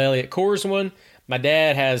a Bill Elliott Coors one. My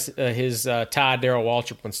dad has his Ty Darrell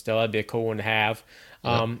Waltrip one still. That'd be a cool one to have.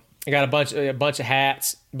 I got a bunch of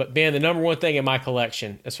hats. But Ben, the number one thing in my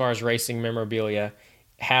collection as far as racing memorabilia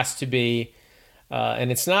has to be,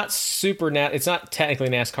 and it's not it's not technically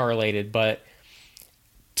NASCAR related, but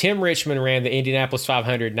Tim Richmond ran the Indianapolis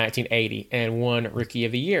 500 in 1980 and won Rookie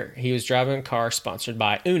of the Year. He was driving a car sponsored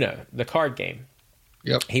by Uno, the card game.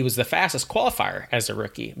 Yep. He was the fastest qualifier as a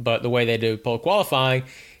rookie, but the way they do pole qualifying,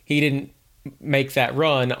 he didn't make that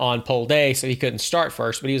run on pole day, so he couldn't start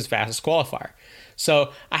first, but he was the fastest qualifier.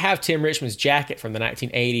 So I have Tim Richmond's jacket from the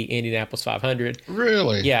 1980 Indianapolis 500.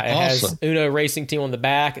 Really? Yeah, it awesome. has Uno Racing Team on the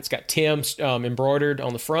back. It's got Tim embroidered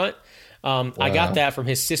on the front. Wow. I got that from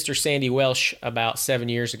his sister Sandy Welsh about 7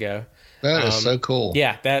 years ago. That is so cool.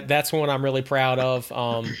 Yeah, that's one I'm really proud of.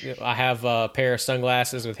 I have a pair of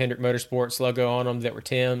sunglasses with Hendrick Motorsports logo on them that were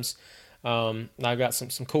Tim's. I've got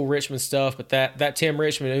some cool Richmond stuff, but that Tim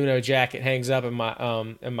Richmond Uno jacket hangs up in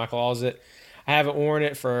my closet. I haven't worn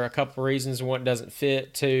it for a couple of reasons. One, it doesn't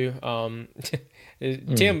fit. Two,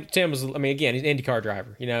 Tim was, I mean, again, he's an IndyCar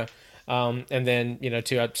driver, you know. And then, you know,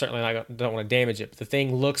 two, I certainly don't want to damage it, but the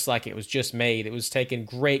thing looks like it was just made. It was taken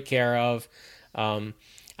great care of.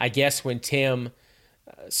 I guess when Tim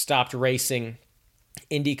stopped racing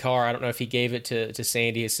IndyCar, I don't know if he gave it to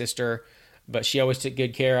Sandy, his sister, but she always took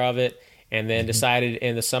good care of it, and then decided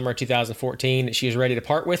in the summer of 2014 that she was ready to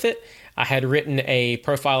part with it. I had written a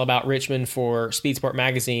profile about Richmond for Speed Sport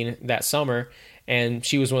magazine that summer, and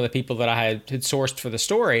she was one of the people that I had sourced for the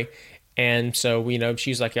story. And so, you know,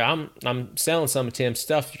 she's like, yeah, I'm selling some of Tim's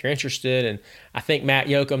stuff if you're interested. And I think Matt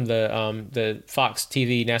Yoakum, the Fox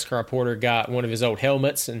TV NASCAR reporter, got one of his old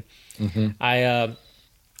helmets. And I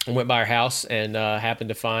went by her house and happened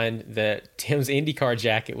to find that Tim's IndyCar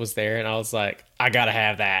jacket was there. And I was like, I got to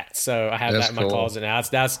have that. So I have that in my closet now.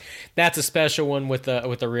 That's a special one with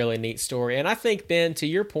a really neat story. And I think, Ben, to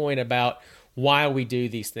your point about why we do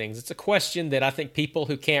these things, it's a question that I think people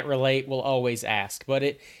who can't relate will always ask.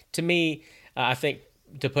 But to me, I think,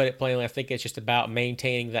 to put it plainly, I think it's just about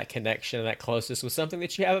maintaining that connection and that closeness with something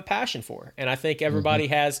that you have a passion for. And I think everybody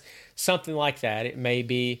has something like that. It may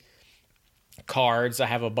be cards. I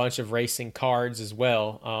have a bunch of racing cards as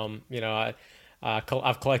well. You know,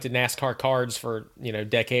 I've collected NASCAR cards for, you know,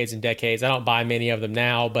 decades and decades. I don't buy many of them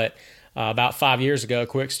now, but about 5 years ago,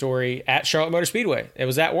 quick story, at Charlotte Motor Speedway. It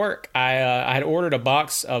was at work. I had ordered a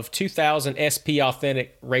box of 2,000 SP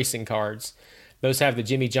Authentic racing cards. Those have the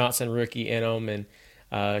Jimmy Johnson rookie in them, and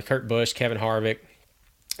Kurt Busch, Kevin Harvick,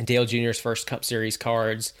 Dale Jr.'s first Cup Series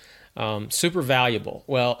cards. Super valuable.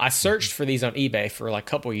 Well, I searched for these on eBay for like a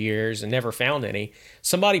couple of years and never found any.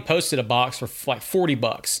 Somebody posted a box for like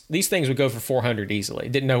 $40. These things would go for $400 easily.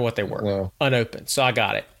 Didn't know what they were. Wow. Unopened. So I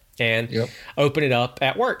got it and opened it up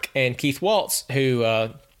at work. And Keith Waltz, who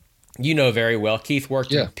you know very well, Keith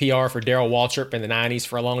worked in PR for Darrell Waltrip in the 90s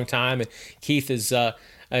for a long time. And Keith is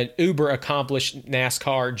an uber accomplished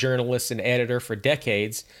NASCAR journalist and editor for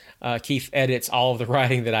decades. Keith edits all of the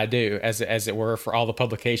writing that I do, as it were, for all the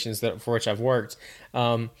publications for which I've worked.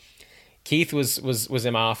 Keith was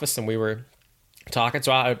in my office and we were talking,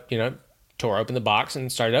 so I tore open the box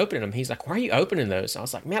and started opening them. He's like, "Why are you opening those?" I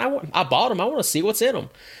was like, "Man, I bought them. I want to see what's in them."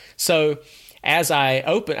 So as I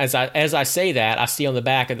say that, I see on the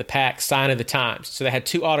back of the pack Sign of the Times. So they had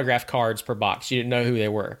 2 autographed cards per box. You didn't know who they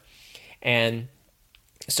were, and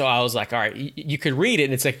so I was like, all right, you could read it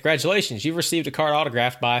and it's like, "Congratulations, you've received a card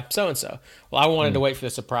autographed by so-and-so." Well, I wanted to wait for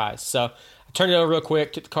the surprise. So I turned it over real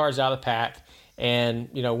quick, took the cards out of the pack, and,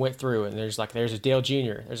 went through. And there's a Dale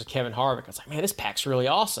Jr., there's a Kevin Harvick. I was like, man, this pack's really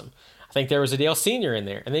awesome. I think there was a Dale Sr. in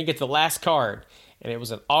there. And then you get to the last card, and it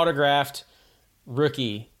was an autographed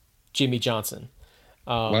rookie Jimmy Johnson.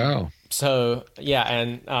 Wow. So, yeah,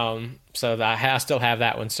 and so I still have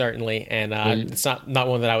that one, certainly, and it's not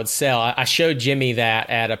one that I would sell. I showed Jimmy that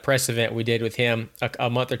at a press event we did with him a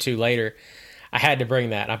month or two later. I had to bring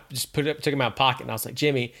that. I just took him out of pocket, and I was like,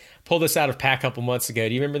 "Jimmy, pull this out of pack a couple months ago.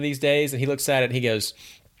 Do you remember these days?" And he looks at it, and he goes,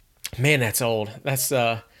 "Man, that's old. That's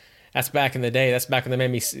back in the day. That's back when they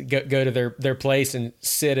made me go to their place and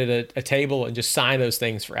sit at a table and just sign those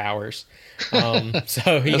things for hours."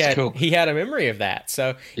 So he had a memory of that.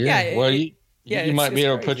 So well, Yeah, you might be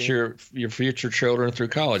able to put crazy. your future children through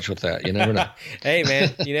college with that. You never know. Hey,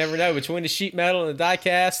 man, you never know. Between the sheet metal and the die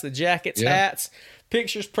cast, the jackets, Yeah. hats,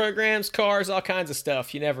 pictures, programs, cars, all kinds of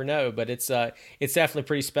stuff. You never know, but it's definitely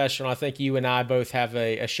pretty special. And I think you and I both have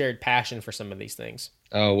a shared passion for some of these things.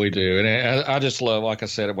 Oh, we do. And I just love, like I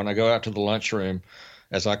said, when I go out to the lunchroom,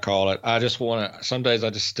 as I call it, I just want to, some days I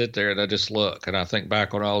just sit there and I just look and I think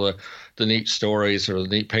back on all the neat stories or the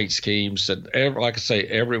neat paint schemes. And like I say,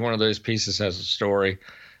 every one of those pieces has a story.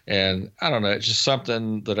 And I don't know, it's just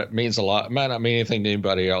something that it means a lot. It might not mean anything to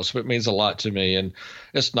anybody else, but it means a lot to me. And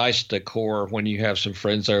it's nice decor when you have some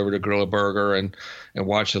friends over to grill a burger and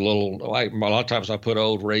watch a little, like a lot of times I put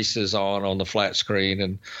old races on the flat screen.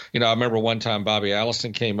 And, I remember one time Bobby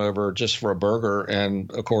Allison came over just for a burger. And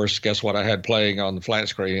of course, guess what I had playing on the flat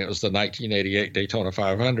screen? It was the 1988 Daytona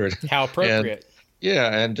 500. How appropriate.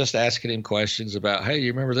 Yeah, and just asking him questions about, hey,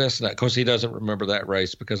 you remember this and that? Of course, he doesn't remember that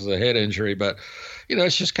race because of the head injury, but,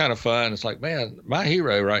 it's just kind of fun. It's like, man, my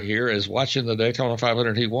hero right here is watching the Daytona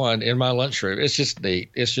 500 he won in my lunchroom. It's just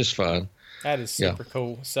neat. It's just fun. That is super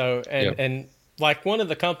cool. So, and like one of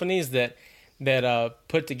the companies that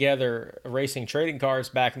put together racing trading cards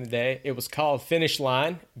back in the day, it was called Finish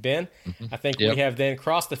Line, Ben. Mm-hmm. I think we have then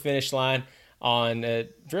crossed the finish line on a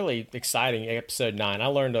really exciting episode 9. I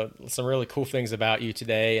learned some really cool things about you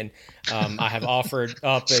today, and I have offered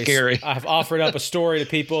up a story to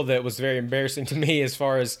people that was very embarrassing to me as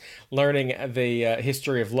far as learning the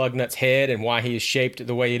history of Lugnut's head and why he is shaped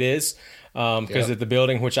the way it is because of the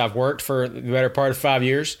building which I've worked for the better part of 5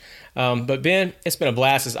 years. But Ben, it's been a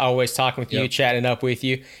blast as always talking with you, chatting up with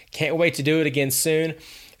you. Can't wait to do it again soon.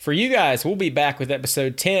 For you guys, we'll be back with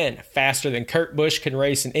episode 10, Faster Than Kurt Busch Can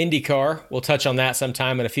Race an IndyCar. We'll touch on that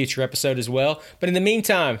sometime in a future episode as well. But in the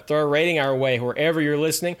meantime, throw a rating our way wherever you're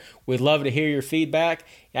listening. We'd love to hear your feedback.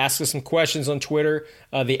 Ask us some questions on Twitter.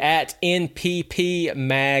 The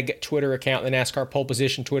 @NPPMag Twitter account, the NASCAR Pole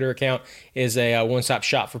Position Twitter account, is a one-stop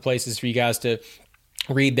shop for places for you guys to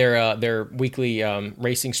read their weekly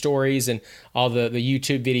racing stories and all the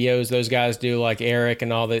YouTube videos those guys do, like Eric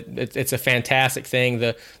and all that. It's a fantastic thing.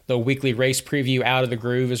 The weekly race preview, Out of the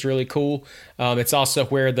Groove, is really cool. It's also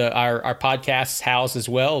where our podcast is housed as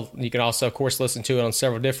well. You can also, of course, listen to it on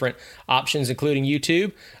several different options, including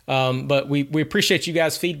YouTube. But we appreciate you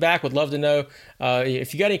guys' feedback. Would love to know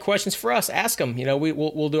if you got any questions for us. Ask them.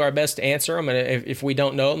 We'll do our best to answer them, and if we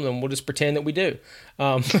don't know them, then we'll just pretend that we do.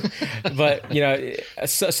 But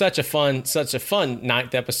such a fun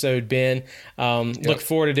 9th episode, Ben. Look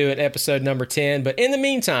forward to doing episode number 10. But in the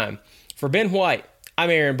meantime, for Ben White, I'm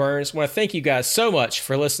Aaron Burns. I want to thank you guys so much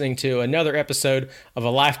for listening to another episode of A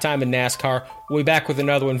Lifetime in NASCAR. We'll be back with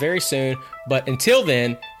another one very soon. But until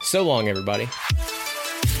then, so long, everybody.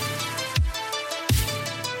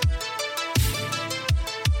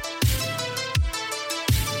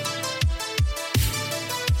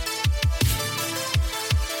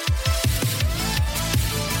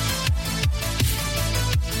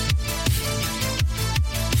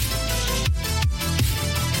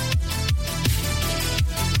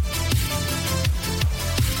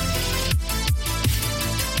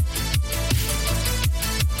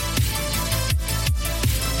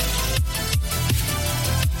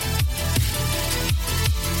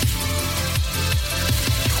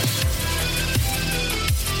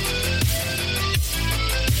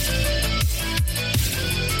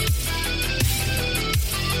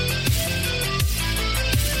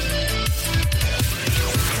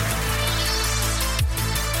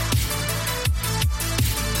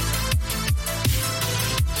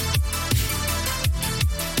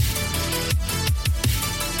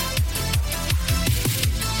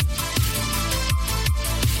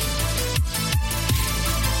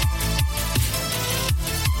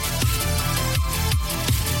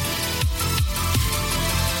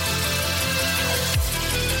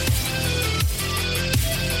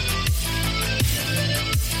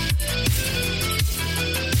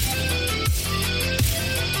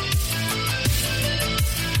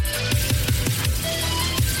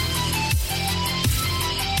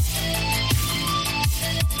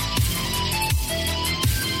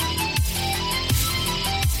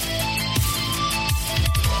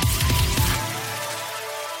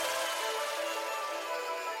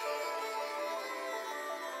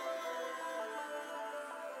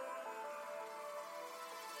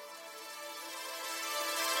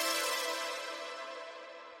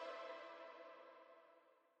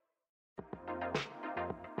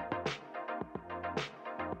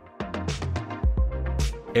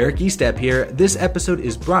 Eric Estep here. This episode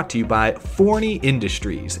is brought to you by Forney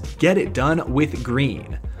Industries. Get it done with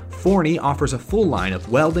green. Forney offers a full line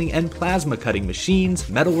of welding and plasma cutting machines,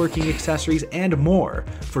 metalworking accessories, and more.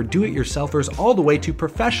 For do-it-yourselfers all the way to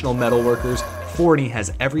professional metalworkers, Forney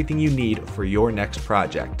has everything you need for your next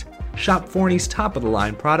project. Shop Forney's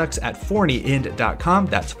top-of-the-line products at forneyInd.com.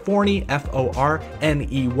 That's Forney,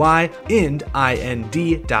 Forney, Ind,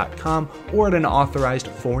 IND.com, or at an authorized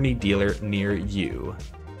Forney dealer near you.